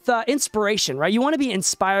 with inspiration, right? You want to be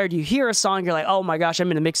inspired. You hear a song, you're like, oh my gosh, I'm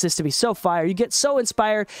going to mix this to be so fire. You get so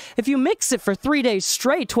inspired. If you mix it for 3 days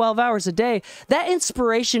straight, 12 hours a day, that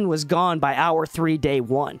inspiration was gone by hour 3, day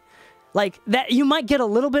 1. Like that, you might get a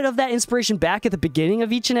little bit of that inspiration back at the beginning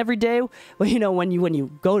of each and every day, you know, when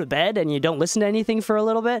you go to bed and you don't listen to anything for a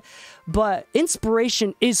little bit. But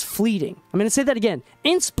inspiration is fleeting. I'm going to say that again.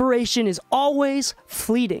 Inspiration is always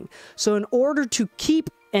fleeting. So in order to keep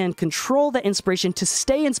and control that inspiration, to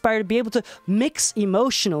stay inspired, to be able to mix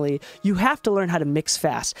emotionally, you have to learn how to mix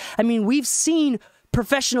fast. I mean, we've seen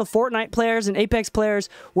professional Fortnite players and Apex players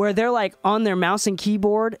where they're like on their mouse and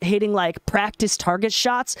keyboard hitting like practice target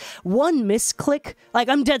shots. One misclick, like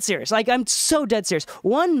I'm dead serious, like I'm so dead serious.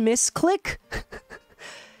 One misclick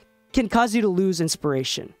can cause you to lose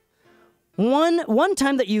inspiration. One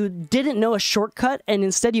time that you didn't know a shortcut and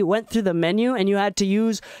instead you went through the menu and you had to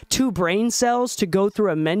use 2 brain cells to go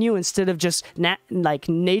through a menu instead of just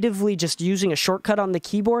natively just using a shortcut on the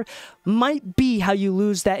keyboard might be how you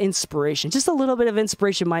lose that inspiration. Just a little bit of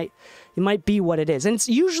inspiration might be what it is. And it's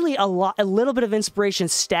usually a little bit of inspiration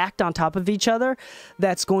stacked on top of each other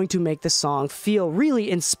that's going to make the song feel really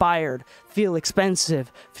inspired, feel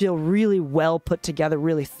expensive, feel really well put together,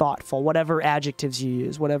 really thoughtful, whatever adjectives you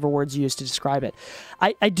use, whatever words you use to describe it.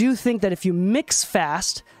 I do think that if you mix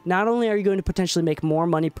fast, not only are you going to potentially make more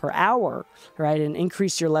money per hour, right, and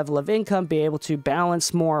increase your level of income, be able to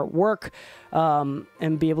balance more work,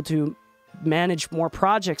 and be able to manage more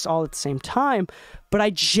projects all at the same time, but I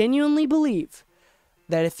genuinely believe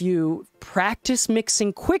that if you practice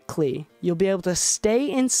mixing quickly, you'll be able to stay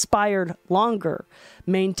inspired longer,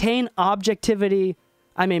 maintain objectivity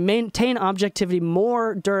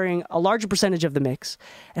more during a larger percentage of the mix,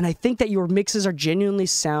 and I think that your mixes are genuinely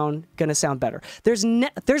gonna sound better. There's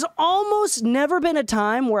almost never been a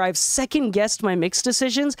time where I've second-guessed my mix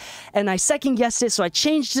decisions, and I second-guessed it, so I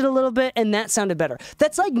changed it a little bit, and that sounded better.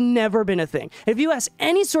 That's like never been a thing. If you ask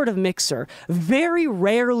any sort of mixer, very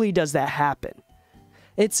rarely does that happen.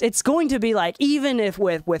 It's going to be like, even if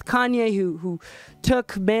with Kanye, who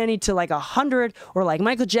took Manny to like 100, or like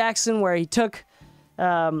Michael Jackson, where he took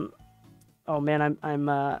Bruce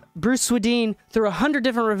Swedien through 100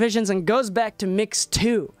 different revisions and goes back to mix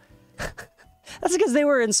 2. That's because they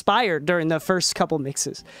were inspired during the first couple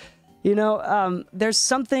mixes. You know, there's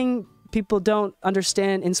something people don't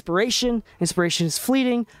understand. Inspiration is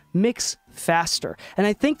fleeting. Mix faster. And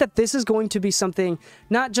I think that this is going to be something,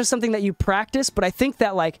 not just something that you practice, but I think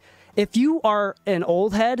that like if you are an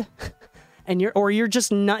old head and you're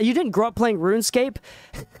just not, you didn't grow up playing RuneScape,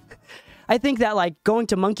 I think that like going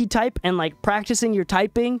to Monkey Type and like practicing your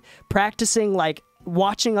typing, practicing like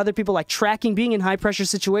watching other people, like tracking, being in high pressure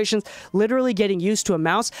situations, literally getting used to a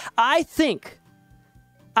mouse. I think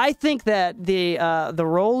that the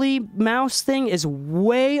Roly mouse thing is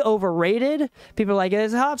way overrated. People are like,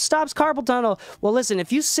 it stops carpal tunnel. Well, listen,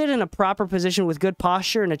 if you sit in a proper position with good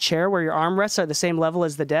posture in a chair where your armrests are the same level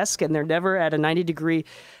as the desk and they're never at a 90 degree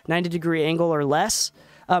angle or less,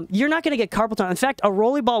 you're not going to get carpal tunnel. In fact, a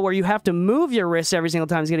rolly ball where you have to move your wrist every single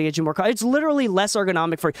time is going to get you more carpal. It's literally less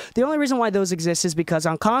ergonomic for you. The only reason why those exist is because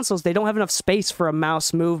on consoles, they don't have enough space for a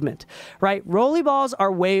mouse movement, right? Rolly balls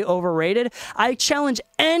are way overrated. I challenge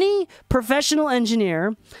any professional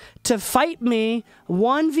engineer to fight me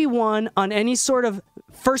 1v1 on any sort of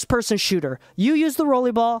first-person shooter. You use the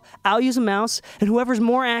rolly ball, I'll use a mouse, and whoever's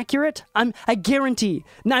more accurate, I guarantee,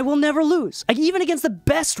 I will never lose. Even against the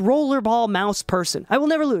best rollerball mouse person, I will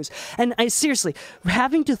never lose. And seriously,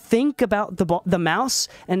 having to think about the mouse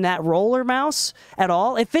and that roller mouse at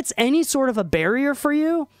all, if it's any sort of a barrier for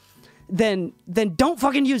you, then don't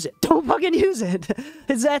fucking use it. Don't fucking use it.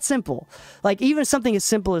 It's that simple. Like, even something as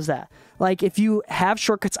simple as that. Like, if you have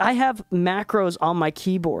shortcuts, I have macros on my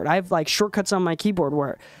keyboard. I have, like, shortcuts on my keyboard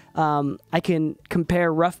where I can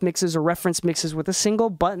compare rough mixes or reference mixes with a single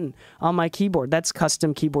button on my keyboard. That's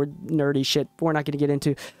custom keyboard nerdy shit we're not going to get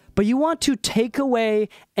into. But you want to take away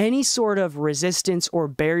any sort of resistance or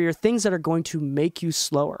barrier, things that are going to make you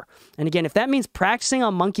slower. And again, if that means practicing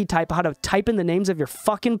on Monkey Type how to type in the names of your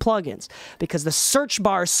fucking plugins, because the search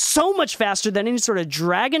bar is so much faster than any sort of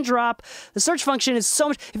drag and drop. The search function is so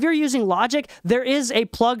much. If you're using Logic, there is a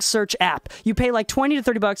plug search app. You pay like 20 to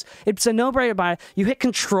 30 bucks. It's a no-brainer buy. You hit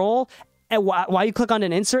Control and while you click on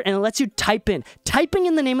an insert, and it lets you type in. Typing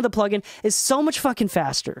in the name of the plugin is so much fucking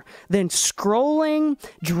faster than scrolling,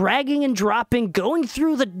 dragging and dropping, going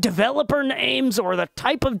through the developer names or the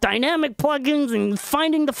type of dynamic plugins and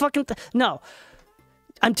finding the fucking... No.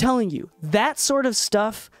 I'm telling you, that sort of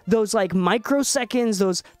stuff, those like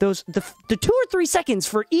microseconds, the 2 or 3 seconds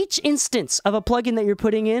for each instance of a plugin that you're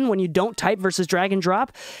putting in when you don't type versus drag and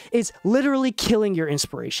drop is literally killing your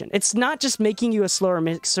inspiration. It's not just making you a slower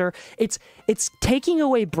mixer, it's taking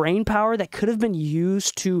away brain power that could have been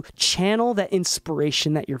used to channel that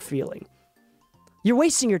inspiration that you're feeling. You're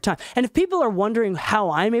wasting your time. And if people are wondering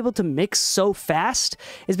how I'm able to mix so fast,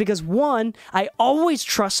 is because one, I always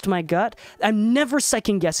trust my gut. I'm never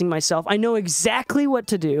second guessing myself. I know exactly what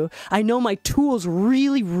to do. I know my tools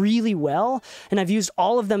really, really well. And I've used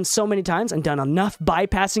all of them so many times and done enough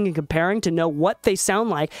bypassing and comparing to know what they sound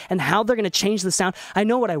like and how they're going to change the sound. I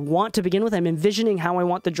know what I want to begin with. I'm envisioning how I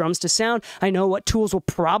want the drums to sound. I know what tools will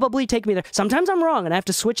probably take me there. Sometimes I'm wrong and I have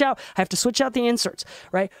to switch out. I have to switch out the inserts,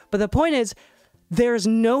 right? But the point is, there's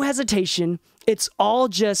no hesitation. It's all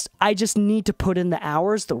just, I just need to put in the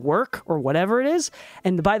hours, the work, or whatever it is.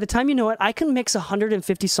 And by the time you know it, I can mix a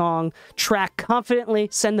 150 song track confidently,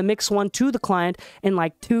 send the mix one to the client in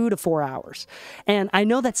like 2 to 4 hours. And I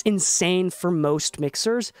know that's insane for most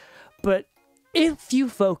mixers, but if you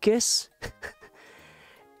focus,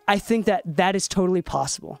 I think that that is totally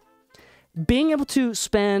possible. Being able to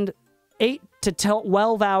spend 8 to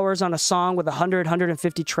 12 hours on a song with 100,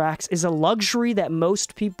 150 tracks is a luxury that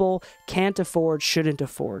most people can't afford, shouldn't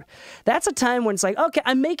afford. That's a time when it's like, okay,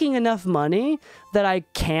 I'm making enough money that I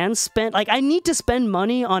can spend, like I need to spend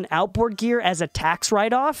money on outboard gear as a tax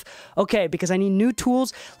write-off. Okay, because I need new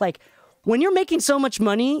tools. Like when you're making so much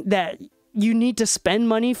money that you need to spend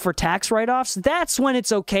money for tax write-offs, that's when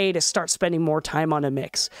it's okay to start spending more time on a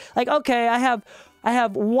mix. Like, okay, I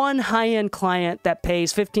have one high-end client that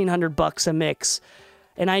pays $1,500 a mix,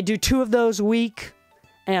 and I do 2 of those a week,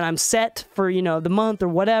 and I'm set for, you know, the month or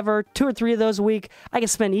whatever, 2 or 3 of those a week. I can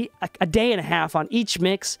spend a day and a half on each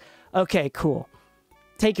mix. Okay, cool.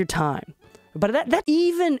 Take your time. But that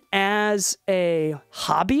even as a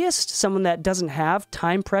hobbyist, someone that doesn't have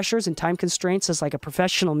time pressures and time constraints as like a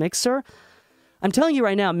professional mixer, I'm telling you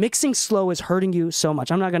right now, mixing slow is hurting you so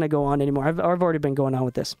much. I'm not going to go on anymore. I've already been going on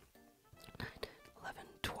with this.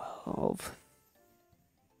 12,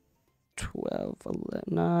 11,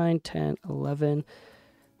 9, 10, 11,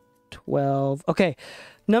 12. Okay,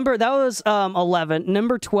 that was 11.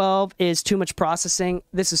 Number 12 is too much processing.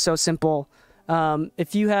 This is so simple.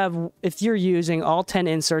 If you're using all 10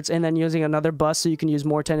 inserts and then using another bus so you can use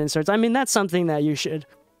more 10 inserts, I mean, that's something that you should...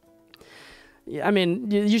 I mean,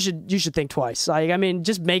 you should think twice. Like, I mean,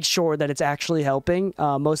 just make sure that it's actually helping.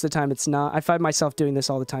 Most of the time, it's not. I find myself doing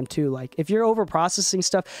this all the time too. Like, if you're over processing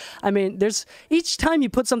stuff, I mean, each time you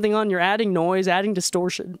put something on, you're adding noise, adding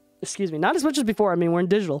distortion. Excuse me, not as much as before. I mean, we're in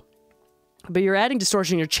digital, but you're adding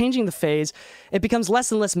distortion. You're changing the phase. It becomes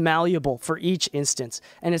less and less malleable for each instance,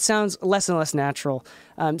 and it sounds less and less natural.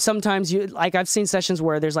 Sometimes I've seen sessions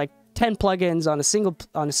where there's like 10 plugins on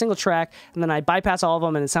a single track, and then I bypass all of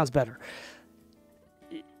them, and it sounds better.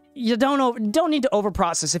 You don't need to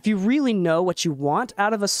overprocess. If you really know what you want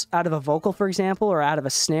out of a vocal, for example, or out of a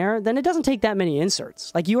snare, then it doesn't take that many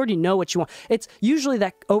inserts. Like, you already know what you want. It's usually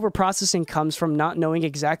that overprocessing comes from not knowing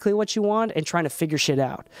exactly what you want and trying to figure shit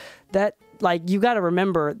out. That, like, you got to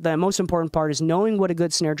remember the most important part is knowing what a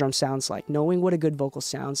good snare drum sounds like, knowing what a good vocal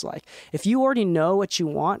sounds like. If you already know what you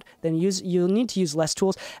want, then you'll need to use less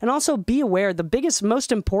tools. And also be aware, the biggest,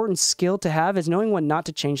 most important skill to have is knowing when not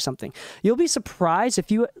to change something. You'll be surprised if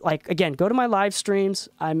you, like, again, go to my live streams.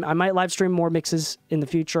 I might live stream more mixes in the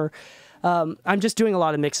future. I'm just doing a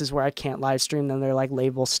lot of mixes where I can't live stream them. They're like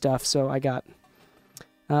label stuff, so I got,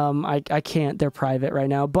 I can't. They're private right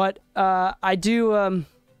now. But I do...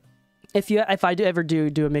 If I ever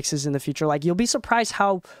do mixes in the future, like, you'll be surprised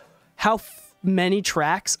how many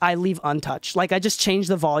tracks I leave untouched. Like, I just change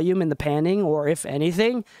the volume and the panning, or if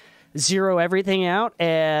anything, zero everything out,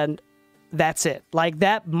 and that's it. Like,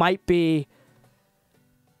 that might be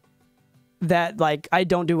that, like, I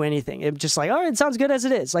don't do anything. It's just like, oh, it sounds good as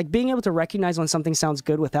it is. Like, being able to recognize when something sounds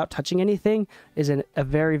good without touching anything is a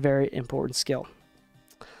very, very important skill.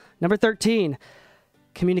 Number 13,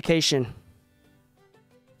 communication.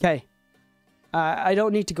 Okay. I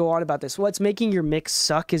don't need to go on about this. What's making your mix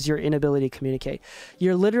suck is your inability to communicate.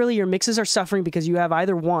 Your mixes are suffering because you have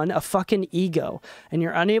either one, a fucking ego, and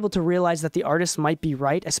you're unable to realize that the artist might be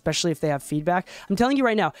right, especially if they have feedback. I'm telling you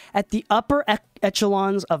right now, at the upper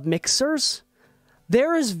echelons of mixers,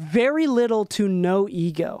 there is very little to no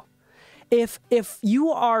ego. If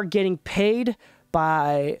you are getting paid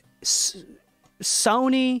by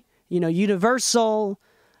Sony, Universal,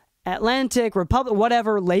 Atlantic, Republic,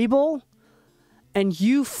 whatever label, and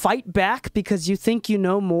you fight back because you think you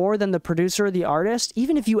know more than the producer or the artist,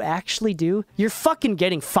 even if you actually do, you're fucking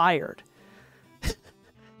getting fired.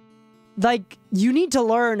 Like, you need to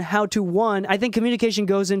learn how to, I think communication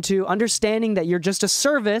goes into understanding that you're just a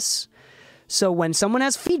service, So when someone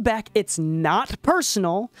has feedback, it's not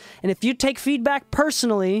personal. And if you take feedback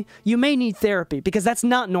personally, you may need therapy because that's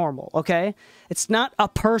not normal, okay? It's not a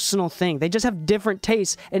personal thing. They just have different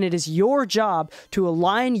tastes, and it is your job to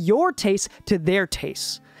align your tastes to their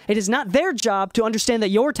tastes. It is not their job to understand that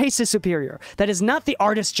your taste is superior. That is not the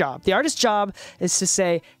artist's job. The artist's job is to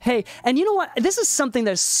say, hey, and you know what? This is something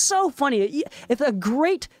that's so funny. It's a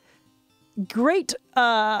great,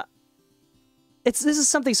 this is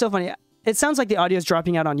something so funny. It sounds like the audio is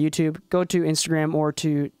dropping out on YouTube. Go to Instagram or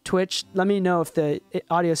to Twitch. Let me know if the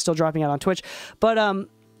audio is still dropping out on Twitch. But,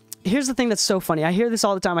 here's the thing that's so funny. I hear this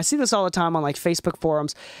all the time. I see this all the time on like Facebook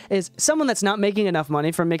forums. Is someone that's not making enough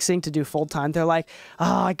money from mixing to do full time. They're like,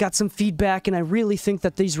 "Oh, I got some feedback, and I really think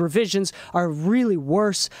that these revisions are really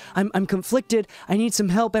worse. I'm conflicted. I need some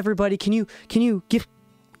help. Everybody, can you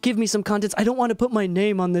give me some contents? I don't want to put my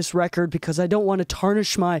name on this record because I don't want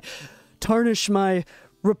to tarnish my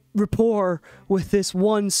rapport with this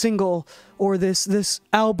one single or this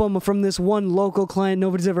album from this one local client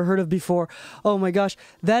nobody's ever heard of before." Oh my gosh,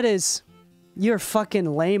 you're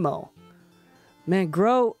fucking lame-o. Man,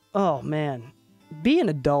 grow, oh man, be an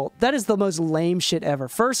adult. That is the most lame shit ever.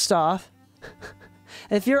 First off,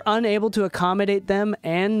 if you're unable to accommodate them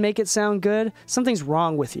and make it sound good, something's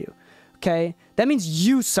wrong with you, okay? That means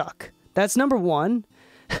you suck. That's number one.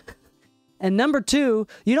 And number two,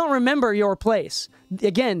 you don't remember your place.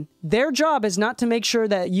 Again, their job is not to make sure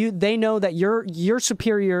that they know that you're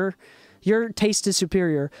superior, your taste is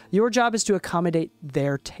superior. Your job is to accommodate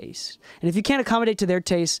their taste. And if you can't accommodate to their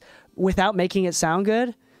taste without making it sound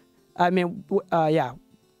good, yeah.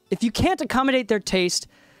 If you can't accommodate their taste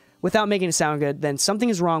without making it sound good, then something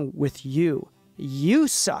is wrong with you. You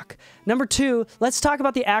suck. Number two, let's talk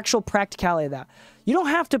about the actual practicality of that. You don't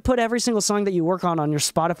have to put every single song that you work on your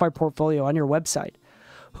Spotify portfolio on your website.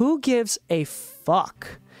 Who gives a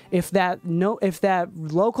fuck if that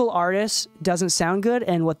local artist doesn't sound good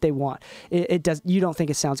and what they want? You don't think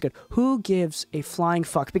it sounds good. Who gives a flying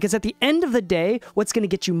fuck? Because at the end of the day, what's going to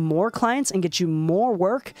get you more clients and get you more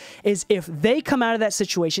work is if they come out of that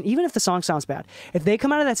situation, even if the song sounds bad, if they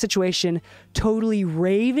come out of that situation totally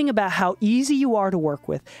raving about how easy you are to work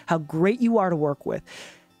with, how great you are to work with.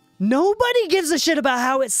 Nobody gives a shit about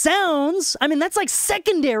how it sounds. I mean, that's like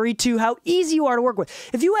secondary to how easy you are to work with.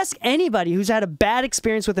 If you ask anybody who's had a bad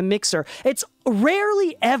experience with a mixer, it's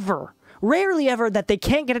rarely ever that they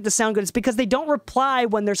can't get it to sound good. It's because they don't reply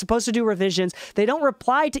when they're supposed to do revisions. They don't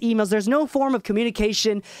reply to emails. There's no form of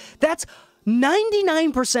communication. That's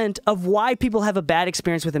 99% of why people have a bad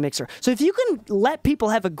experience with a mixer. So if you can let people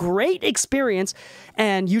have a great experience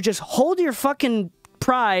and you just hold your fucking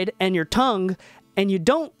pride and your tongue and you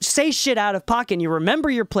don't say shit out of pocket and you remember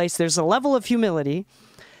your place, there's a level of humility,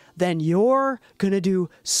 then you're going to do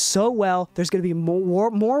so well. There's going to be more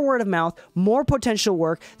word of mouth, more potential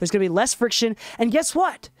work. There's going to be less friction. And guess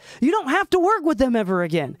what? You don't have to work with them ever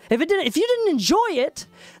again. If you didn't enjoy it,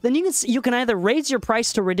 then you can either raise your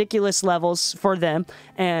price to ridiculous levels for them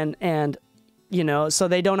and so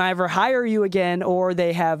they don't ever hire you again, or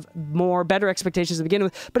they have better expectations to begin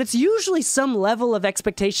with. But it's usually some level of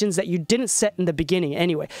expectations that you didn't set in the beginning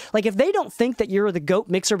anyway. Like if they don't think that you're the GOAT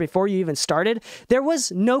mixer before you even started, there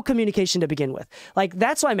was no communication to begin with. Like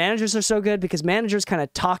that's why managers are so good, because managers kind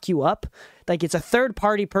of talk you up. Like it's a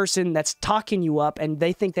third-party person that's talking you up and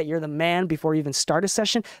they think that you're the man before you even start a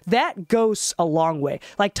session. That goes a long way.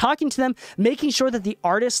 Like talking to them, making sure that the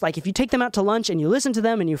artist, like if you take them out to lunch and you listen to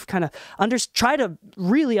them and you kind of try to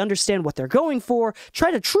really understand what they're going for,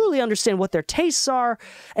 try to truly understand what their tastes are.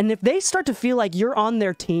 And if they start to feel like you're on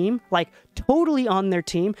their team, like totally on their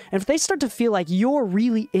team, and if they start to feel like you're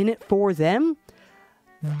really in it for them,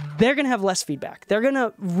 they're going to have less feedback.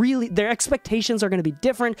 Their expectations are going to be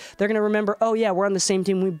different. They're going to remember, oh yeah, we're on the same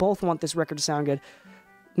team. We both want this record to sound good.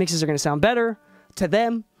 Mixes are going to sound better to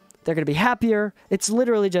them. They're going to be happier. It's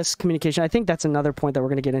literally just communication. I think that's another point that we're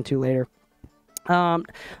going to get into later.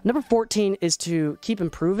 Number 14 is to keep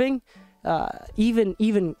improving.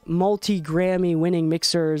 Even multi-Grammy winning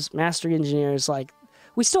mixers, mastering engineers, like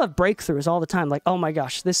we still have breakthroughs all the time. Like, oh my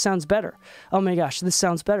gosh, this sounds better. Oh my gosh, this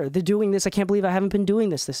sounds better. They're doing this. I can't believe I haven't been doing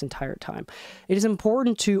this entire time. It is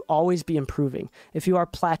important to always be improving. If you are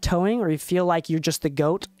plateauing or you feel like you're just the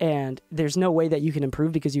GOAT and there's no way that you can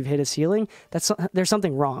improve because you've hit a ceiling, there's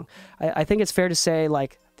something wrong. I think it's fair to say,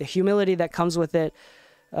 like, the humility that comes with it,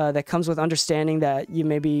 that comes with understanding that you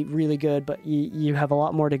may be really good, but you have a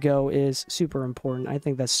lot more to go, is super important. I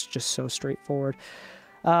think that's just so straightforward.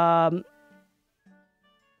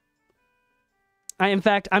 I'm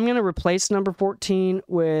going to replace number 14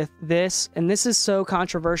 with this, and this is so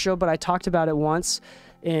controversial, but I talked about it once,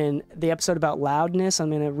 in the episode about loudness. I'm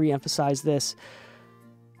going to re-emphasize this.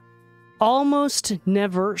 Almost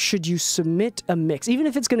never should you submit a mix, even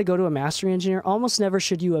if it's going to go to a mastering engineer, almost never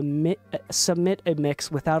should you submit a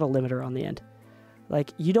mix without a limiter on the end.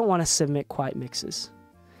 Like, you don't want to submit quiet mixes.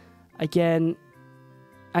 Again,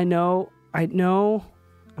 I know,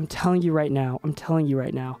 I'm telling you right now,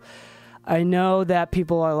 I know that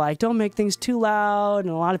people are like, don't make things too loud,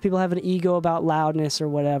 and a lot of people have an ego about loudness or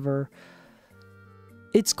whatever.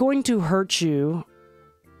 It's going to hurt you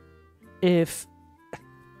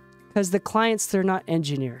because the clients, they're not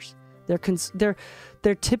engineers.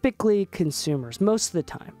 They're typically consumers most of the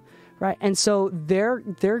time, right? And so they're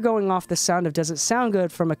going off the sound of, does it sound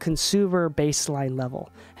good from a consumer baseline level?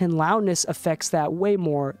 And loudness affects that way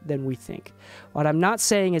more than we think. What I'm not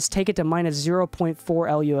saying is take it to minus 0.4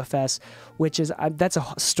 LUFS, which is, that's a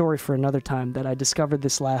story for another time that I discovered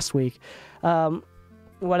this last week. What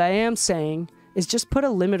I am saying is just put a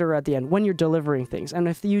limiter at the end when you're delivering things. And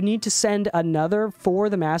if you need to send another for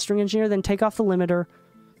the mastering engineer, then take off the limiter,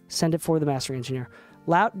 send it for the mastering engineer.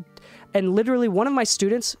 Loud, and literally one of my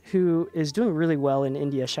students who is doing really well in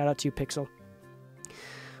India, shout out to you, Pixel.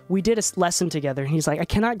 We did a lesson together, and he's like, I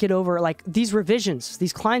cannot get over, like, these revisions,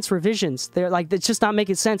 these clients' revisions. They're like, it's just not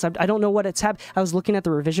making sense. I don't know what it's happening. I was looking at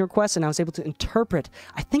the revision request, and I was able to interpret.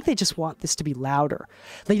 I think they just want this to be louder.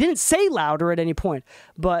 They didn't say louder at any point,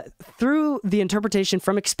 but through the interpretation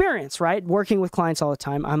from experience, right, working with clients all the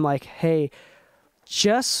time, I'm like, hey,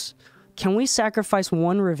 can we sacrifice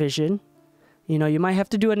one revision? You know, you might have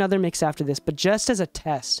to do another mix after this, but just as a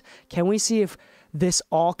test, can we see if this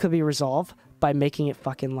all could be resolved by making it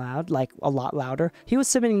fucking loud, like a lot louder? He was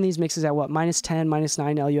submitting these mixes at what, minus 10, minus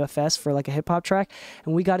 9 LUFS for like a hip hop track,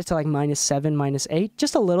 and we got it to like minus 7, minus 8,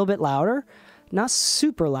 just a little bit louder. Not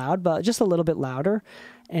super loud, but just a little bit louder.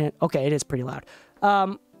 And okay, it is pretty loud.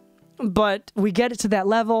 But we get it to that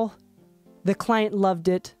level. The client loved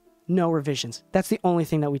it. No revisions. That's the only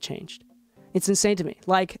thing that we changed. It's insane to me.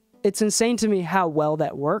 Like, it's insane to me how well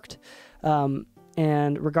that worked.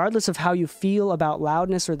 And regardless of how you feel about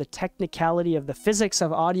loudness or the technicality of the physics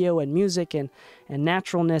of audio and music and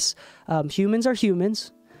naturalness, humans are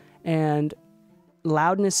humans, and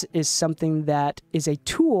loudness is something that is a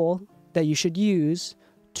tool that you should use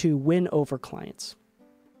to win over clients.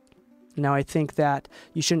 Now, I think that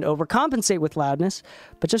you shouldn't overcompensate with loudness,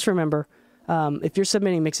 but just remember, if you're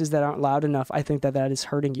submitting mixes that aren't loud enough, I think that that is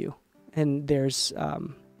hurting you. And there's...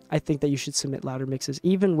 I think that you should submit louder mixes,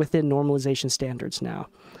 even within normalization standards now.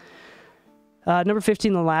 Number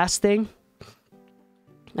 15, the last thing.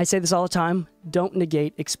 I say this all the time. Don't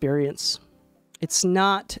negate experience. It's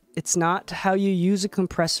not how you use a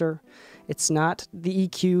compressor. It's not the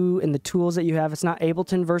EQ and the tools that you have. It's not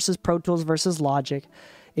Ableton versus Pro Tools versus Logic.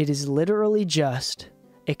 It is literally just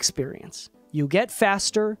experience. You get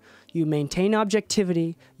faster, you maintain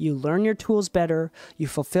objectivity, you learn your tools better, you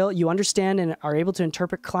understand and are able to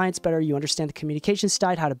interpret clients better, you understand the communication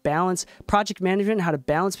side, how to balance project management, how to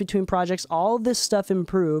balance between projects. All of this stuff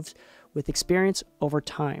improves with experience over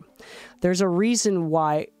time. There's a reason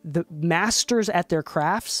why the masters at their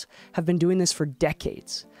crafts have been doing this for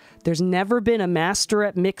decades. There's never been a master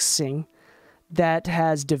at mixing that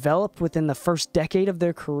has developed within the first decade of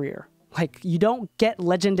their career. Like, you don't get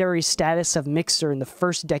legendary status of mixer in the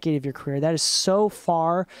first decade of your career. That is so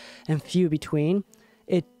far and few between.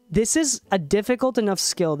 This is a difficult enough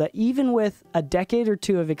skill that even with a decade or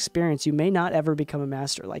two of experience, you may not ever become a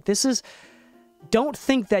master. Like, don't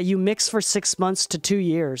think that you mix for 6 months to 2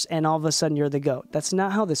 years and all of a sudden you're the GOAT. That's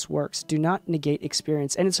not how this works. Do not negate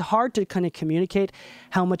experience. And it's hard to kind of communicate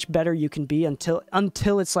how much better you can be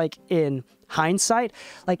until it's like in hindsight.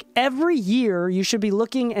 Like, every year you should be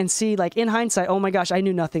looking and see, like, in hindsight, oh my gosh, I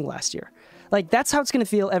knew nothing last year. Like, that's how it's going to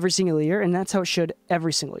feel every single year, and that's how it should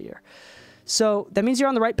every single year. So that means you're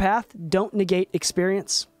on the right path. Don't negate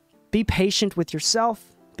experience. Be patient with yourself.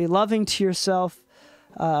 Be loving to yourself.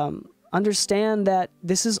 Understand that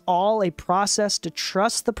this is all a process, to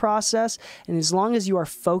trust the process. And as long as you are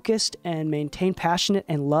focused and maintain passionate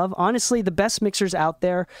and love, honestly, the best mixers out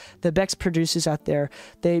there, the best producers out there,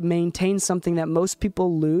 they maintain something that most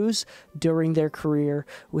people lose during their career,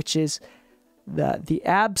 which is the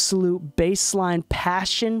absolute baseline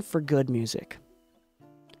passion for good music.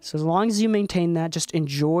 So as long as you maintain that, just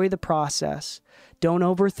enjoy the process. Don't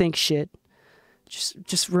overthink shit.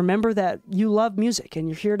 Just remember that you love music and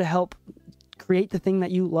you're here to help create the thing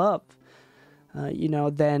that you love.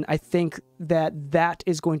 Then I think that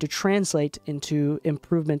is going to translate into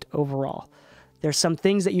improvement overall. There's some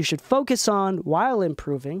things that you should focus on while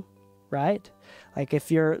improving, right? Like,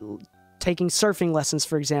 if you're taking surfing lessons,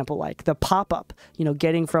 for example, like the pop-up, you know,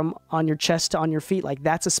 getting from on your chest to on your feet, like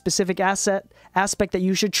that's a specific aspect that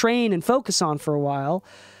you should train and focus on for a while.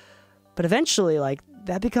 But eventually, like,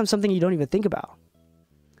 that becomes something you don't even think about.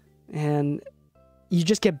 And you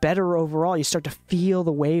just get better overall. You start to feel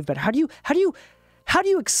the wave better. How do you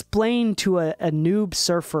explain to a noob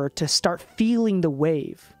surfer to start feeling the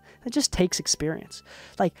wave? That just takes experience.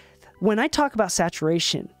 Like, when I talk about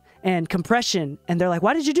saturation and compression, and they're like,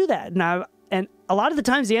 why did you do that? And a lot of the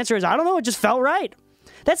times the answer is, I don't know, it just felt right.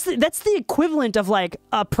 That's the equivalent of like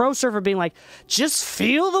a pro surfer being like, just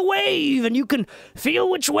feel the wave and you can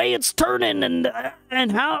feel which way it's turning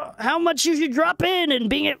and how much you should drop in and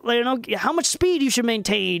being, you know, how much speed you should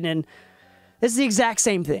maintain. And it's the exact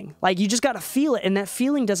same thing. Like, you just got to feel it. And that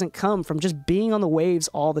feeling doesn't come from just being on the waves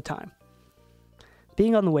all the time.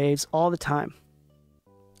 Being on the waves all the time.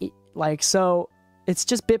 Like, so it's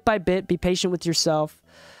just bit by bit. Be patient with yourself.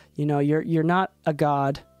 You know, you're not a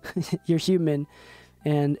god. You're human.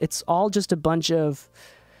 And it's all just a bunch of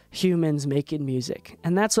humans making music.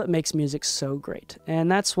 And that's what makes music so great.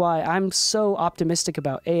 And that's why I'm so optimistic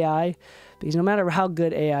about AI, because no matter how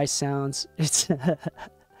good AI sounds, it's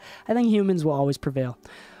I think humans will always prevail.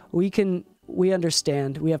 We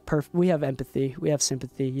understand, we have empathy, we have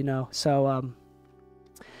sympathy, you know. So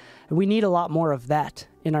we need a lot more of that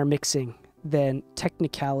in our mixing than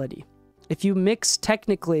technicality. If you mix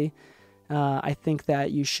technically, I think that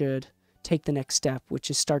you should take the next step,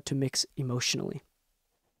 which is start to mix emotionally.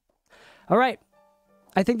 All right.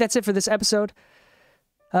 I think that's it for this episode.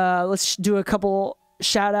 Let's do a couple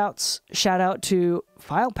shout outs. Shout out to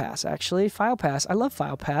FilePass, actually. FilePass. I love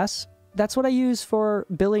FilePass. That's what I use for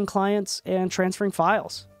billing clients and transferring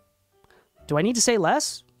files. Do I need to say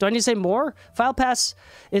less? Do I need to say more? FilePass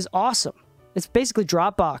is awesome. It's basically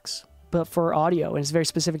Dropbox, but for audio, and it's very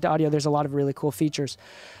specific to audio. There's a lot of really cool features.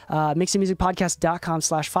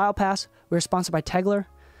 mixingmusicpodcast.com/FilePass. We're sponsored by Tegler.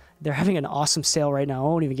 They're having an awesome sale right now. I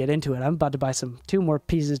won't even get into it. I'm about to buy two more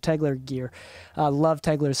pieces of Tegler gear. Love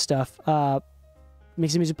Tegler's stuff.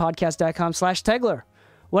 mixingmusicpodcast.com/Tegler.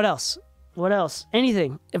 What else?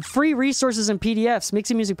 Anything. Free resources and PDFs,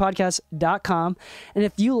 mixingmusicpodcast.com. And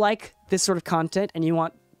if you like this sort of content and you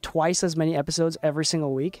want twice as many episodes every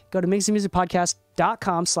single week, go to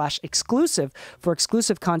mixingmusicpodcast.com/exclusive for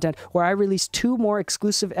exclusive content, where I release 2 more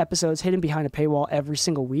exclusive episodes hidden behind a paywall every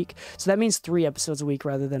single week. So that means 3 episodes a week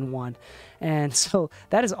rather than 1. And so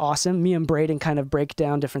that is awesome. Me and Braden kind of break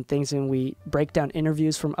down different things, and we break down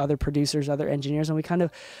interviews from other producers, other engineers, and we kind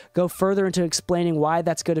of go further into explaining why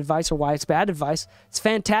that's good advice or why it's bad advice. It's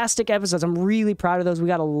fantastic episodes. I'm really proud of those. We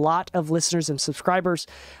got a lot of listeners and subscribers.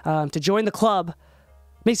 To join the club,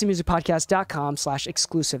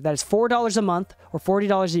 mixingmusicpodcast.com/exclusive. That is $4 a month or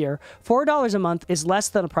 $40 a year. $4 a month is less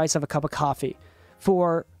than the price of a cup of coffee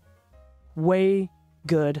for way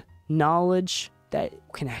good knowledge that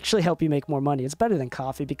can actually help you make more money. It's better than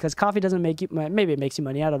coffee, because coffee doesn't make you, maybe it makes you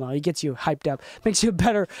money, I don't know. It gets you hyped up, makes you a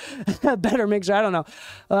better mixer, I don't know.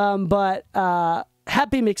 But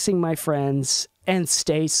happy mixing, my friends, and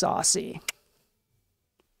stay saucy.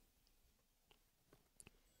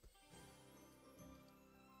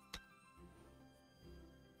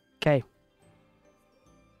 Okay.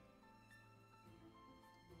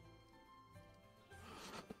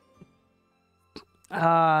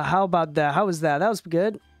 How about that? How was that? That was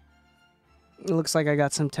good. It looks like I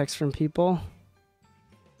got some text from people.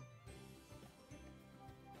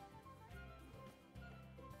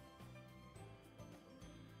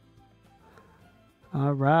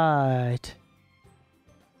 All right.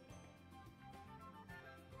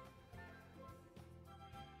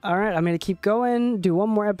 All right, I'm going to keep going, do one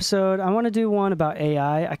more episode. I want to do one about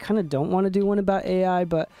AI. I kind of don't want to do one about AI,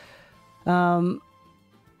 but I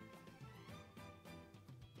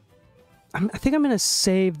think I'm going to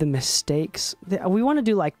save the mistakes. We want to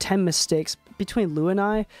do like 10 mistakes between Lou and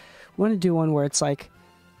I. We want to do one where it's like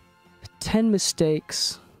 10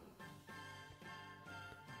 mistakes.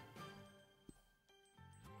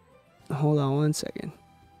 Hold on one second.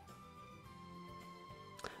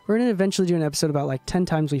 We're going to eventually do an episode about like 10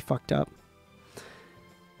 times we fucked up.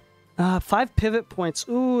 5 pivot points.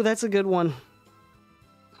 Ooh, that's a good one.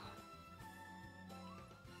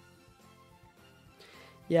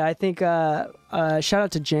 Yeah, I think, shout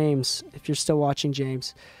out to James, if you're still watching,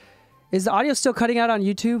 James. Is the audio still cutting out on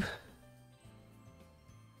YouTube?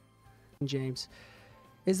 James.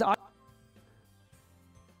 Is the audio...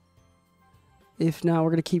 If not, we're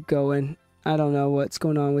going to keep going. I don't know what's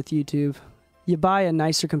going on with YouTube. You buy a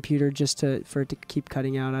nicer computer just for it to keep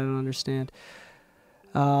cutting out. I don't understand.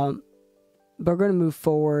 But we're going to move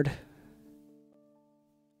forward.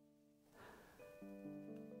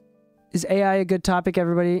 Is AI a good topic,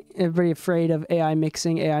 everybody? Everybody afraid of AI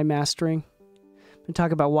mixing, AI mastering? I'm going to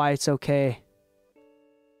talk about why it's okay.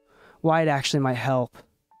 Why it actually might help.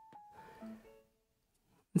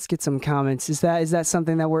 Let's get some comments. Is that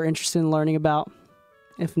something that we're interested in learning about?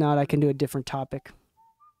 If not, I can do a different topic.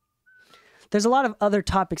 There's a lot of other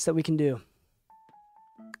topics that we can do.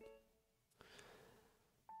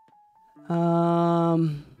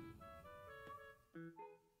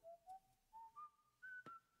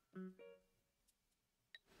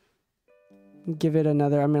 Give it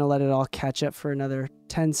another, I'm going to let it all catch up for another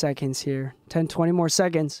 10 seconds here. 10, 20 more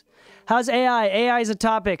seconds. How's AI? AI is a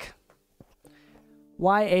topic.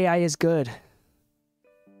 Why AI is good.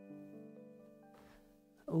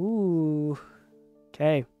 Ooh.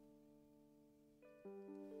 Okay.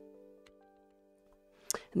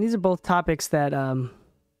 And these are both topics that,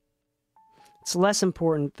 it's less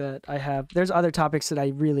important that I have. There's other topics that I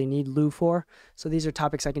really need Lou for. So these are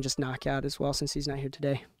topics I can just knock out as well since he's not here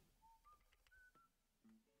today.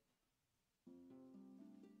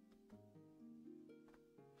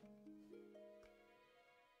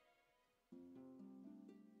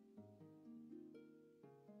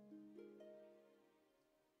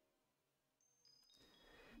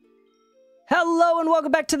 Hello and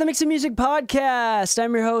welcome back to the Mixing Music Podcast.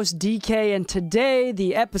 I'm your host, DK, and today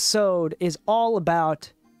the episode is all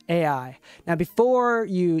about AI. Now, before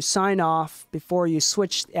you sign off, before you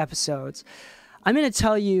switch episodes, I'm going to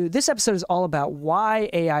tell you this episode is all about why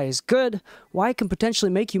AI is good, why it can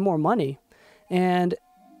potentially make you more money, and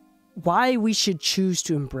why we should choose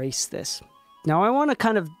to embrace this. Now, I want to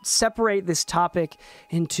kind of separate this topic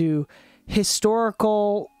into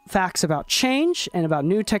historical facts about change and about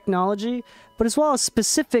new technology, but as well as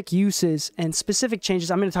specific uses and specific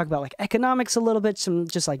changes. I'm going to talk about like economics a little bit, some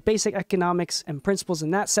just like basic economics and principles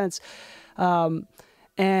in that sense, and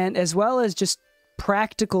as well as just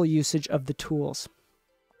practical usage of the tools.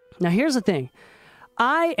 Now, here's the thing.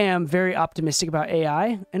 I am very optimistic about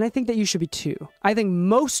AI, and I think that you should be too. I think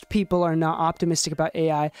most people are not optimistic about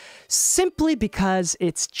AI simply because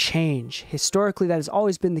it's change. Historically, that has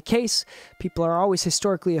always been the case. People are always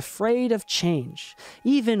historically afraid of change,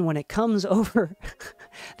 even when it comes over.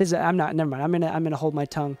 Never mind. I'm gonna hold my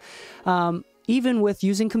tongue. Even with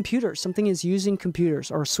using computers, something is using computers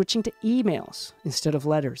or switching to emails instead of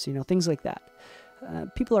letters. Things like that.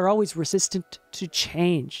 People are always resistant to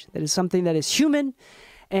change. That is something that is human,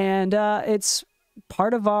 and it's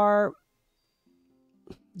part of our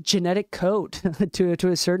genetic code to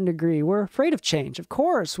a certain degree. We're afraid of change, of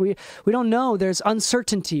course. We don't know. There's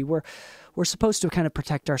uncertainty. We're supposed to kind of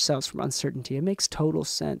protect ourselves from uncertainty. It makes total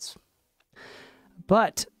sense.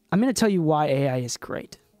 But I'm going to tell you why AI is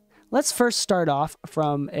great. Let's first start off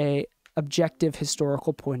from a objective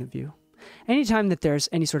historical point of view. Anytime that there's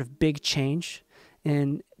any sort of big change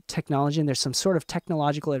in technology and there's some sort of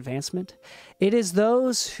technological advancement, it is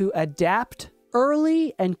those who adapt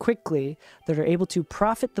early and quickly that are able to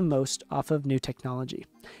profit the most off of new technology.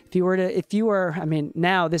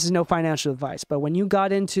 Now this is no financial advice, but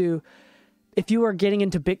if you were getting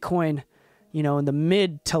into Bitcoin, in the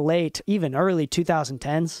mid to late, even early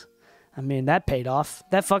 2010s, that paid off.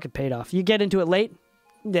 That fucking paid off. You get into it late,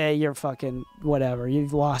 you're fucking whatever.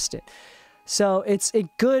 You've lost it. So it's a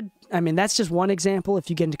good, that's just one example. If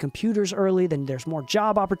you get into computers early, then there's more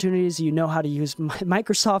job opportunities. You know how to use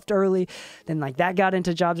Microsoft early. Then that got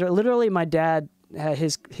into jobs. Literally, my dad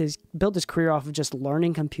built his career off of just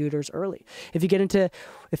learning computers early. If you get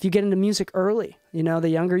into music early, the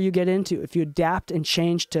younger you get into, if you adapt and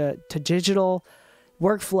change to digital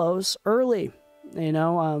workflows early,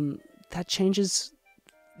 that changes.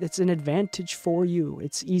 It's an advantage for you.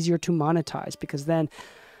 It's easier to monetize because then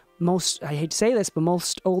I hate to say this, but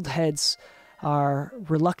most old heads are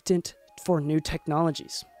reluctant for new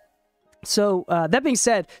technologies. So that being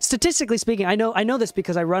said, statistically speaking, I know this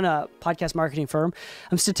because I run a podcast marketing firm.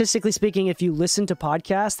 Statistically speaking, if you listen to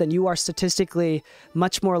podcasts, then you are statistically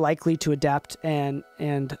much more likely to adapt and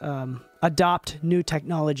adopt new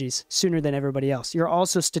technologies sooner than everybody else. You're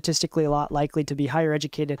also statistically a lot likely to be higher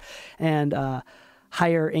educated and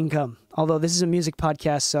higher income. Although this is a music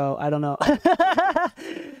podcast, so I don't know.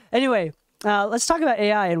 Anyway, let's talk about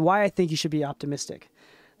AI and why I think you should be optimistic.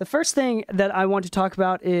 The first thing that I want to talk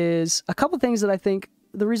about is a couple things that I think,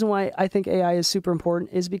 the reason why I think AI is super important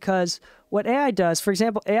is because what AI does, for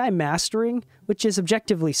example, AI mastering, which is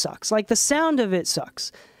objectively sucks. Like the sound of it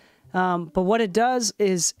sucks. But what it does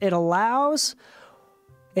is it allows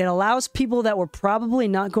people that were probably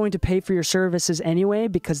not going to pay for your services anyway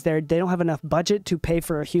because they don't have enough budget to pay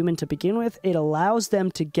for a human to begin with. It allows them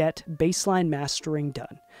to get baseline mastering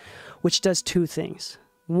done, which does two things.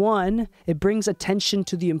 One, it brings attention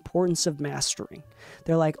to the importance of mastering.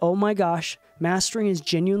 They're like, oh my gosh, mastering is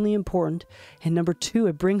genuinely important. And number two,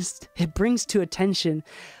 it brings to attention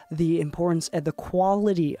the importance and the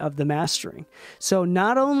quality of the mastering. So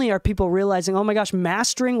not only are people realizing, oh my gosh,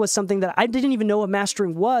 mastering was something that I didn't even know what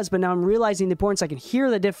mastering was, but now I'm realizing the importance. I can hear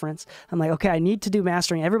the difference. I'm like, okay, I need to do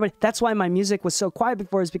mastering. Everybody, that's why my music was so quiet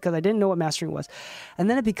before, is because I didn't know what mastering was. And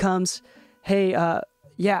then it becomes, hey,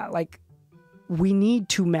 yeah, like, we need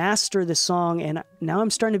to master the song, and now I'm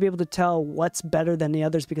starting to be able to tell what's better than the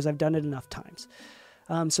others because I've done it enough times.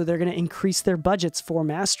 So they're going to increase their budgets for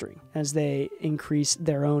mastering as they increase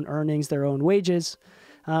their own earnings, their own wages.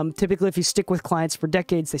 Typically, if you stick with clients for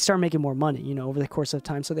decades, they start making more money, you know, over the course of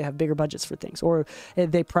time, so they have bigger budgets for things. Or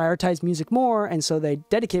they prioritize music more, and so they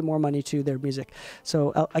dedicate more money to their music.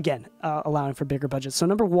 So again, allowing for bigger budgets. So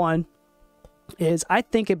number one is, I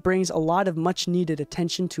think it brings a lot of much needed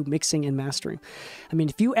attention to mixing and mastering. I mean,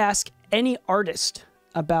 if you ask any artist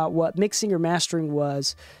about what mixing or mastering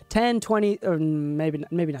was 10, 20, or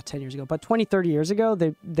maybe not 10 years ago, but 20, 30 years ago,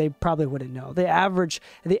 they probably wouldn't know. The average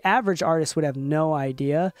artist would have no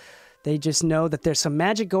idea. They just know that there's some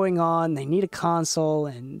magic going on. They need a console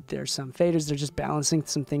and there's some faders. They're just balancing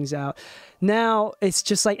some things out. Now it's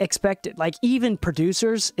just like expected. Like even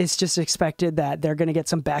producers, it's just expected that they're going to get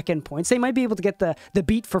some back-end points. They might be able to get the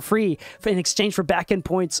beat for free in exchange for back-end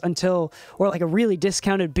points until, or like a really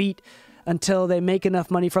discounted beat until they make enough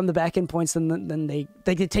money from the back-end points. Then they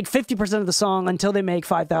take 50% of the song until they make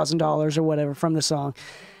 $5,000 or whatever from the song.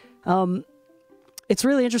 It's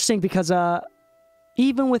really interesting because,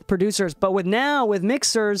 even with producers, but with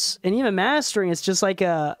mixers and even mastering, it's just like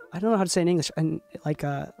I don't know how to say in English, and like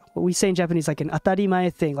what we say in Japanese, like an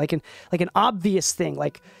atarimae thing, like an obvious thing.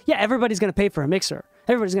 Like, yeah, everybody's gonna pay for a mixer.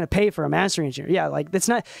 Everybody's gonna pay for a mastering engineer. Yeah, like that's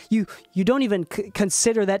not, you don't even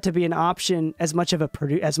consider that to be an option as much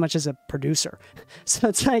as a producer. So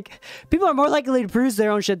it's like people are more likely to produce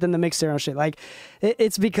their own shit than to mix their own shit. Like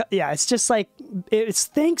it's because, yeah, it's just like it's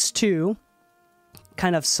thanks to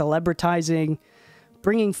kind of celebritizing,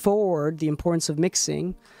 bringing forward the importance of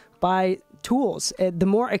mixing by tools. The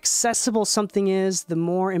more accessible something is, the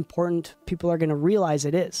more important people are going to realize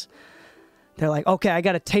it is. They're like, okay, I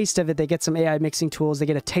got a taste of it. They get some AI mixing tools. They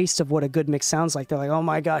get a taste of what a good mix sounds like. They're like, oh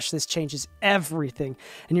my gosh, this changes everything.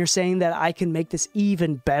 And you're saying that I can make this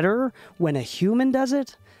even better when a human does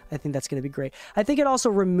it? I think that's going to be great. I think it also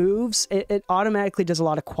removes, it automatically does a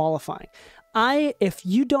lot of qualifying. If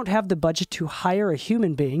you don't have the budget to hire a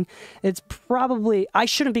human being, it's probably, I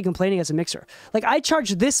shouldn't be complaining as a mixer. Like, I charge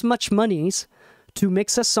this much monies to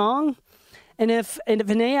mix a song, and if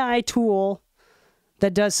an AI tool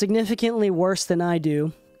that does significantly worse than I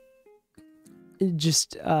do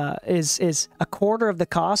just is a quarter of the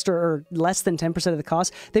cost or less than 10% of the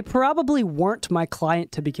cost, they probably weren't my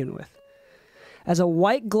client to begin with. As a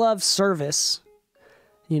white glove service,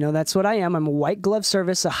 you know, that's what I am. I'm a white glove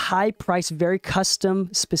service, a high price, very custom,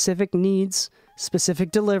 specific needs, specific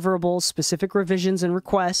deliverables, specific revisions and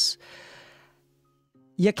requests.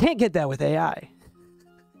 You can't get that with AI.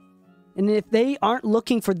 And if they aren't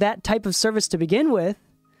looking for that type of service to begin with,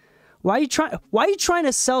 why are you trying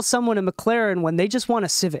to sell someone a McLaren when they just want a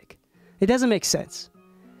Civic? It doesn't make sense.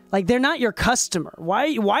 Like, they're not your customer.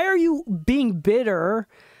 Why are you being bitter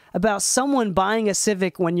about someone buying a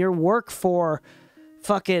Civic when you work for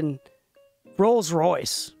fucking Rolls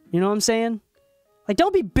Royce? You know what I'm saying? Like,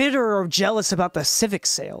 don't be bitter or jealous about the Civic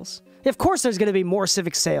sales. Of course there's going to be more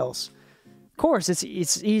Civic sales. Of course,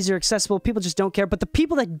 it's easier, accessible. People just don't care. But the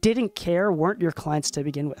people that didn't care weren't your clients to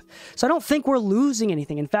begin with. So I don't think we're losing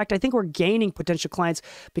anything. In fact, I think we're gaining potential clients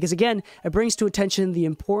because, again, it brings to attention the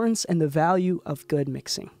importance and the value of good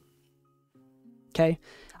mixing. Okay?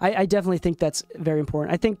 I definitely think that's very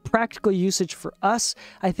important. I think practical usage for us,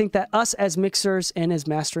 I think that us as mixers and as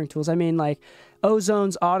mastering tools, I mean, like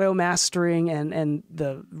Ozone's auto mastering and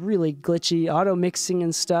the really glitchy auto mixing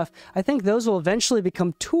and stuff, I think those will eventually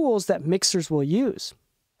become tools that mixers will use.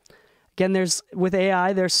 Again, with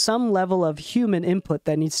AI, there's some level of human input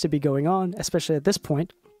that needs to be going on, especially at this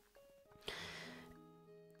point.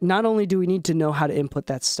 Not only do we need to know how to input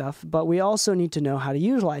that stuff, but we also need to know how to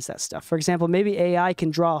utilize that stuff. For example, maybe AI can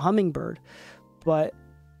draw a hummingbird, but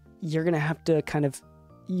you're going to have to kind of,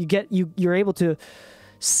 you're able to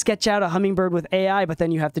sketch out a hummingbird with AI, but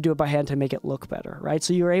then you have to do it by hand to make it look better, right?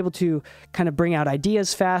 So you're able to kind of bring out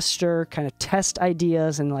ideas faster, kind of test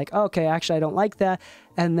ideas and like, oh, okay, actually I don't like that.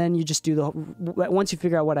 And then you just do once you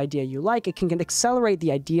figure out what idea you like, it can accelerate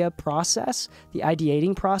the idea process, the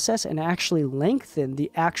ideating process, and actually lengthen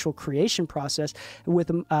the actual creation process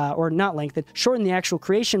with, or not lengthen, shorten the actual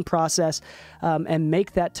creation process and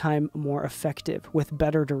make that time more effective with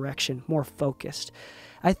better direction, more focused.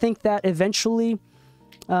 I think that eventually,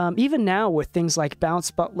 even now with things like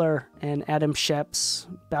Bounce Butler and Adam Shep's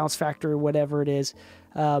Bounce Factory, whatever it is,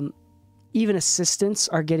 even assistants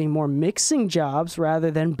are getting more mixing jobs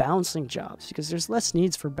rather than bouncing jobs because there's less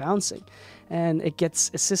needs for bouncing, and it gets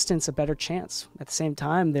assistants a better chance. At the same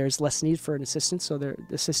time, there's less need for an assistant, so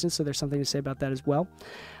there's something to say about that as well.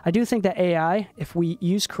 I do think that AI, if we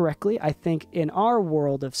use correctly, I think in our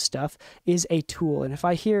world of stuff is a tool. And if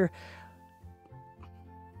I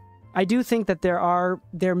do think that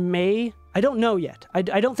I don't know yet. I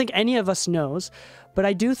don't think any of us knows, but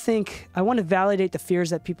I do think I want to validate the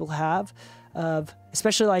fears that people have of,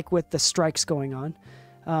 especially like with the strikes going on,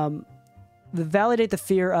 validate the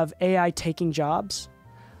fear of AI taking jobs.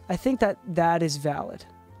 I think that is valid.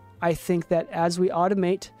 I think that as we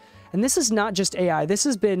automate, and this is not just AI, this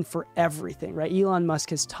has been for everything, right? Elon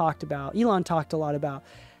talked a lot about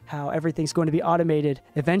how everything's going to be automated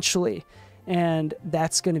eventually. And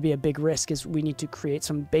that's going to be a big risk, is we need to create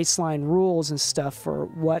some baseline rules and stuff for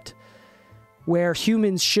where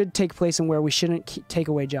humans should take place and where we shouldn't take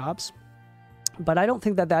away jobs. But I don't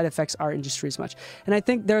think that affects our industry as much. And I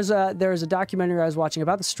think there's a documentary I was watching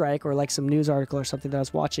about the strike, or like some news article or something that I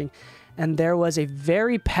was watching, and there was a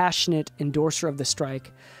very passionate endorser of the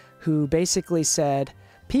strike who basically said,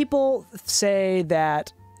 people say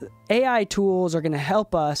that AI tools are going to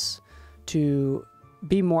help us to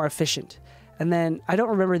be more efficient. And then I don't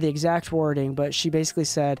remember the exact wording, but she basically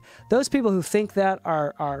said, those people who think that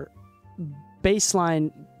are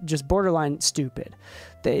baseline, just borderline stupid.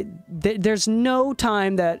 There's no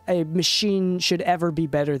time that a machine should ever be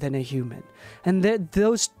better than a human. And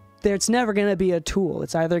it's never going to be a tool.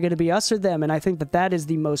 It's either going to be us or them. And I think that is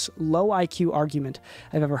the most low IQ argument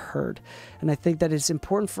I've ever heard. And I think that it's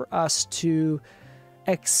important for us to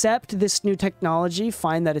accept this new technology,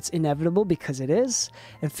 find that it's inevitable because it is,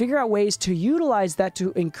 and figure out ways to utilize that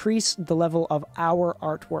to increase the level of our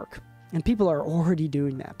artwork. And people are already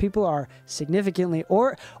doing that. People are significantly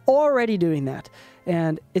already doing that.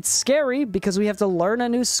 And it's scary because we have to learn a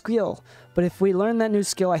new skill. But if we learn that new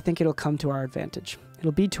skill, I think it'll come to our advantage.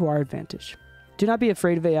 It'll be to our advantage. Do not be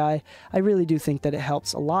afraid of AI. I really do think that it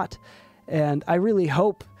helps a lot. And I really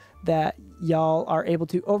hope that y'all are able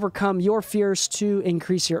to overcome your fears to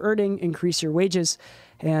increase your earning, increase your wages,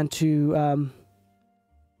 and to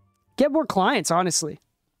get more clients, honestly.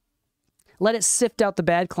 Let it sift out the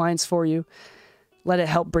bad clients for you. Let it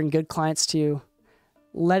help bring good clients to you.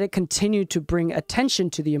 Let it continue to bring attention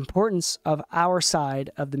to the importance of our side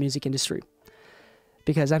of the music industry.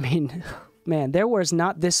 Because, I mean, man, there was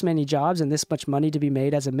not this many jobs and this much money to be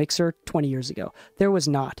made as a mixer 20 years ago. There was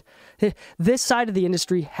not. This side of the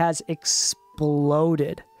industry has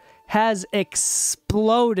exploded. Has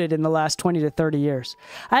exploded in the last 20 to 30 years.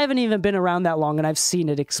 I haven't even been around that long and I've seen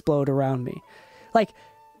it explode around me. Like,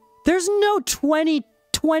 there's no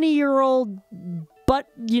 20-year-old, but,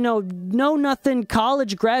 know nothing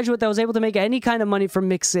college graduate that was able to make any kind of money from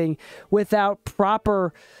mixing without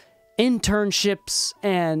proper internships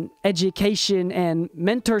and education and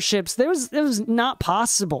mentorships. It was not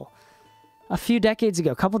possible a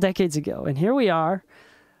couple decades ago. And here we are.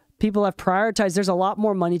 People have prioritized. There's a lot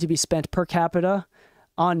more money to be spent per capita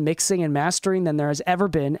on mixing and mastering than there has ever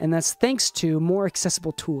been. And that's thanks to more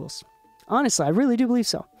accessible tools. Honestly, I really do believe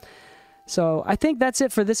so. So I think that's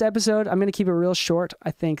it for this episode. I'm going to keep it real short.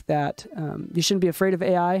 I think that you shouldn't be afraid of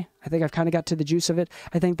AI. I think I've kind of got to the juice of it.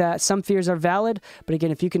 I think that some fears are valid, but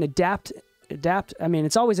again, if you can adapt, I mean,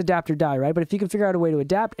 it's always adapt or die, right? But if you can figure out a way to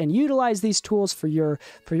adapt and utilize these tools for your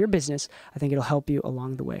business, I think it'll help you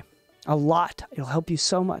along the way. A lot. It'll help you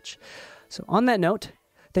so much. So on that note,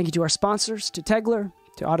 thank you to our sponsors, to Tegler,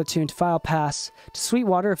 to Autotune, to FilePass, to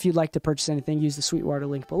Sweetwater. If you'd like to purchase anything, use the Sweetwater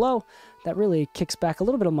link below. That really kicks back a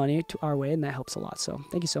little bit of money to our way, and that helps a lot. So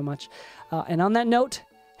thank you so much. And on that note,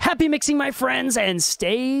 happy mixing, my friends, and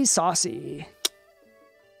stay saucy.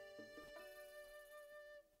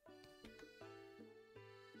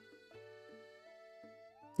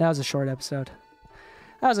 That was a short episode.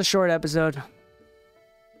 All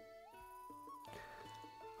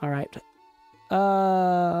right.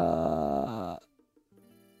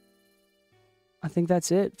 I think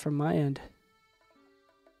that's it from my end.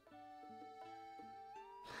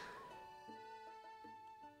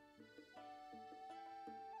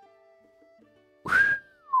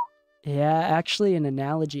 Yeah, actually, an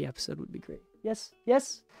analogy episode would be great. Yes,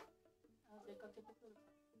 yes.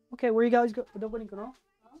 Okay, where you guys go? Nobody go now?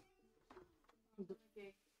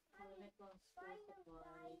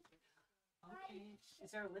 Okay.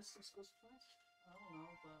 Is there a list of school supplies? I don't know,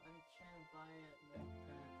 but I'm trying to buy it like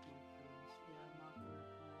yeah, not very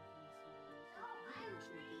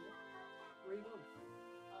Where are you going?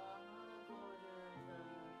 I'm gonna go to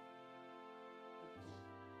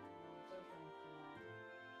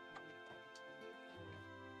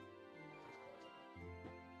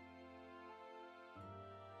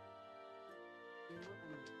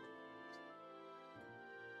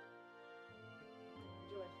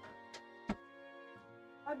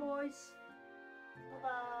Bye, boys. Bye-bye.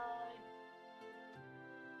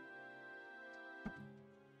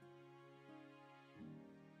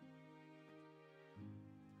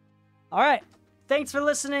 All right. Thanks for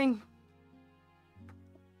listening.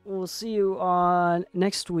 We'll see you on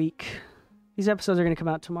next week. These episodes are going to come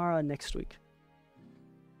out tomorrow and next week.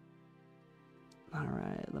 All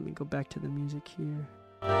right. Let me go back to the music here.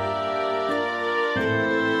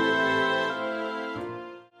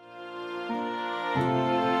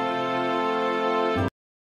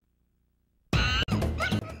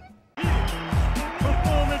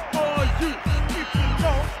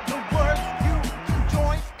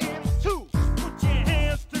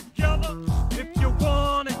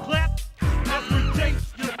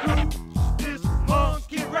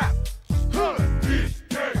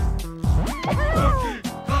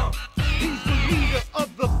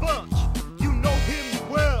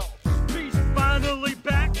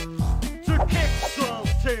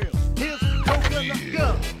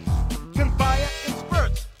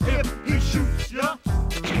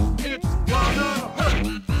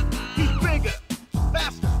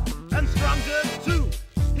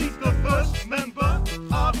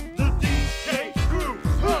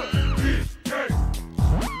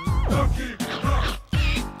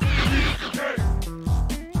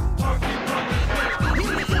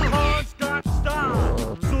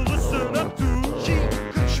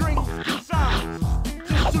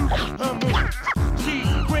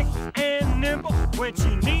 When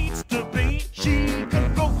she needs to be, she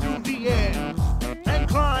can go through the air and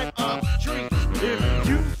climb up trees. If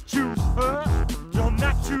you choose her, you'll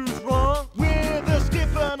not choose wrong. With a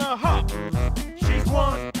skip and a hop, she's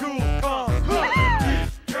one cool car. He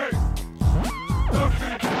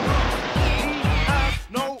has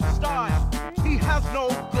no style, he has no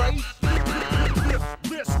grace.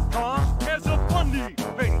 This car has a funny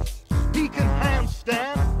face. He can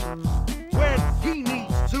handstand when he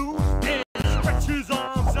needs to. His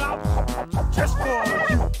arms out just for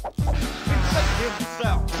you. Inflate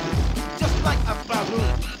himself just like a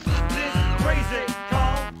balloon. This crazy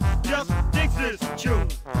car just digs his tune.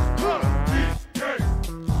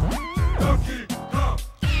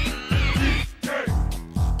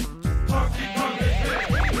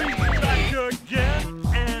 Back again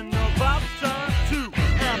and about time too.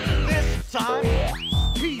 And this time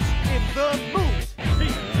he's in the mood.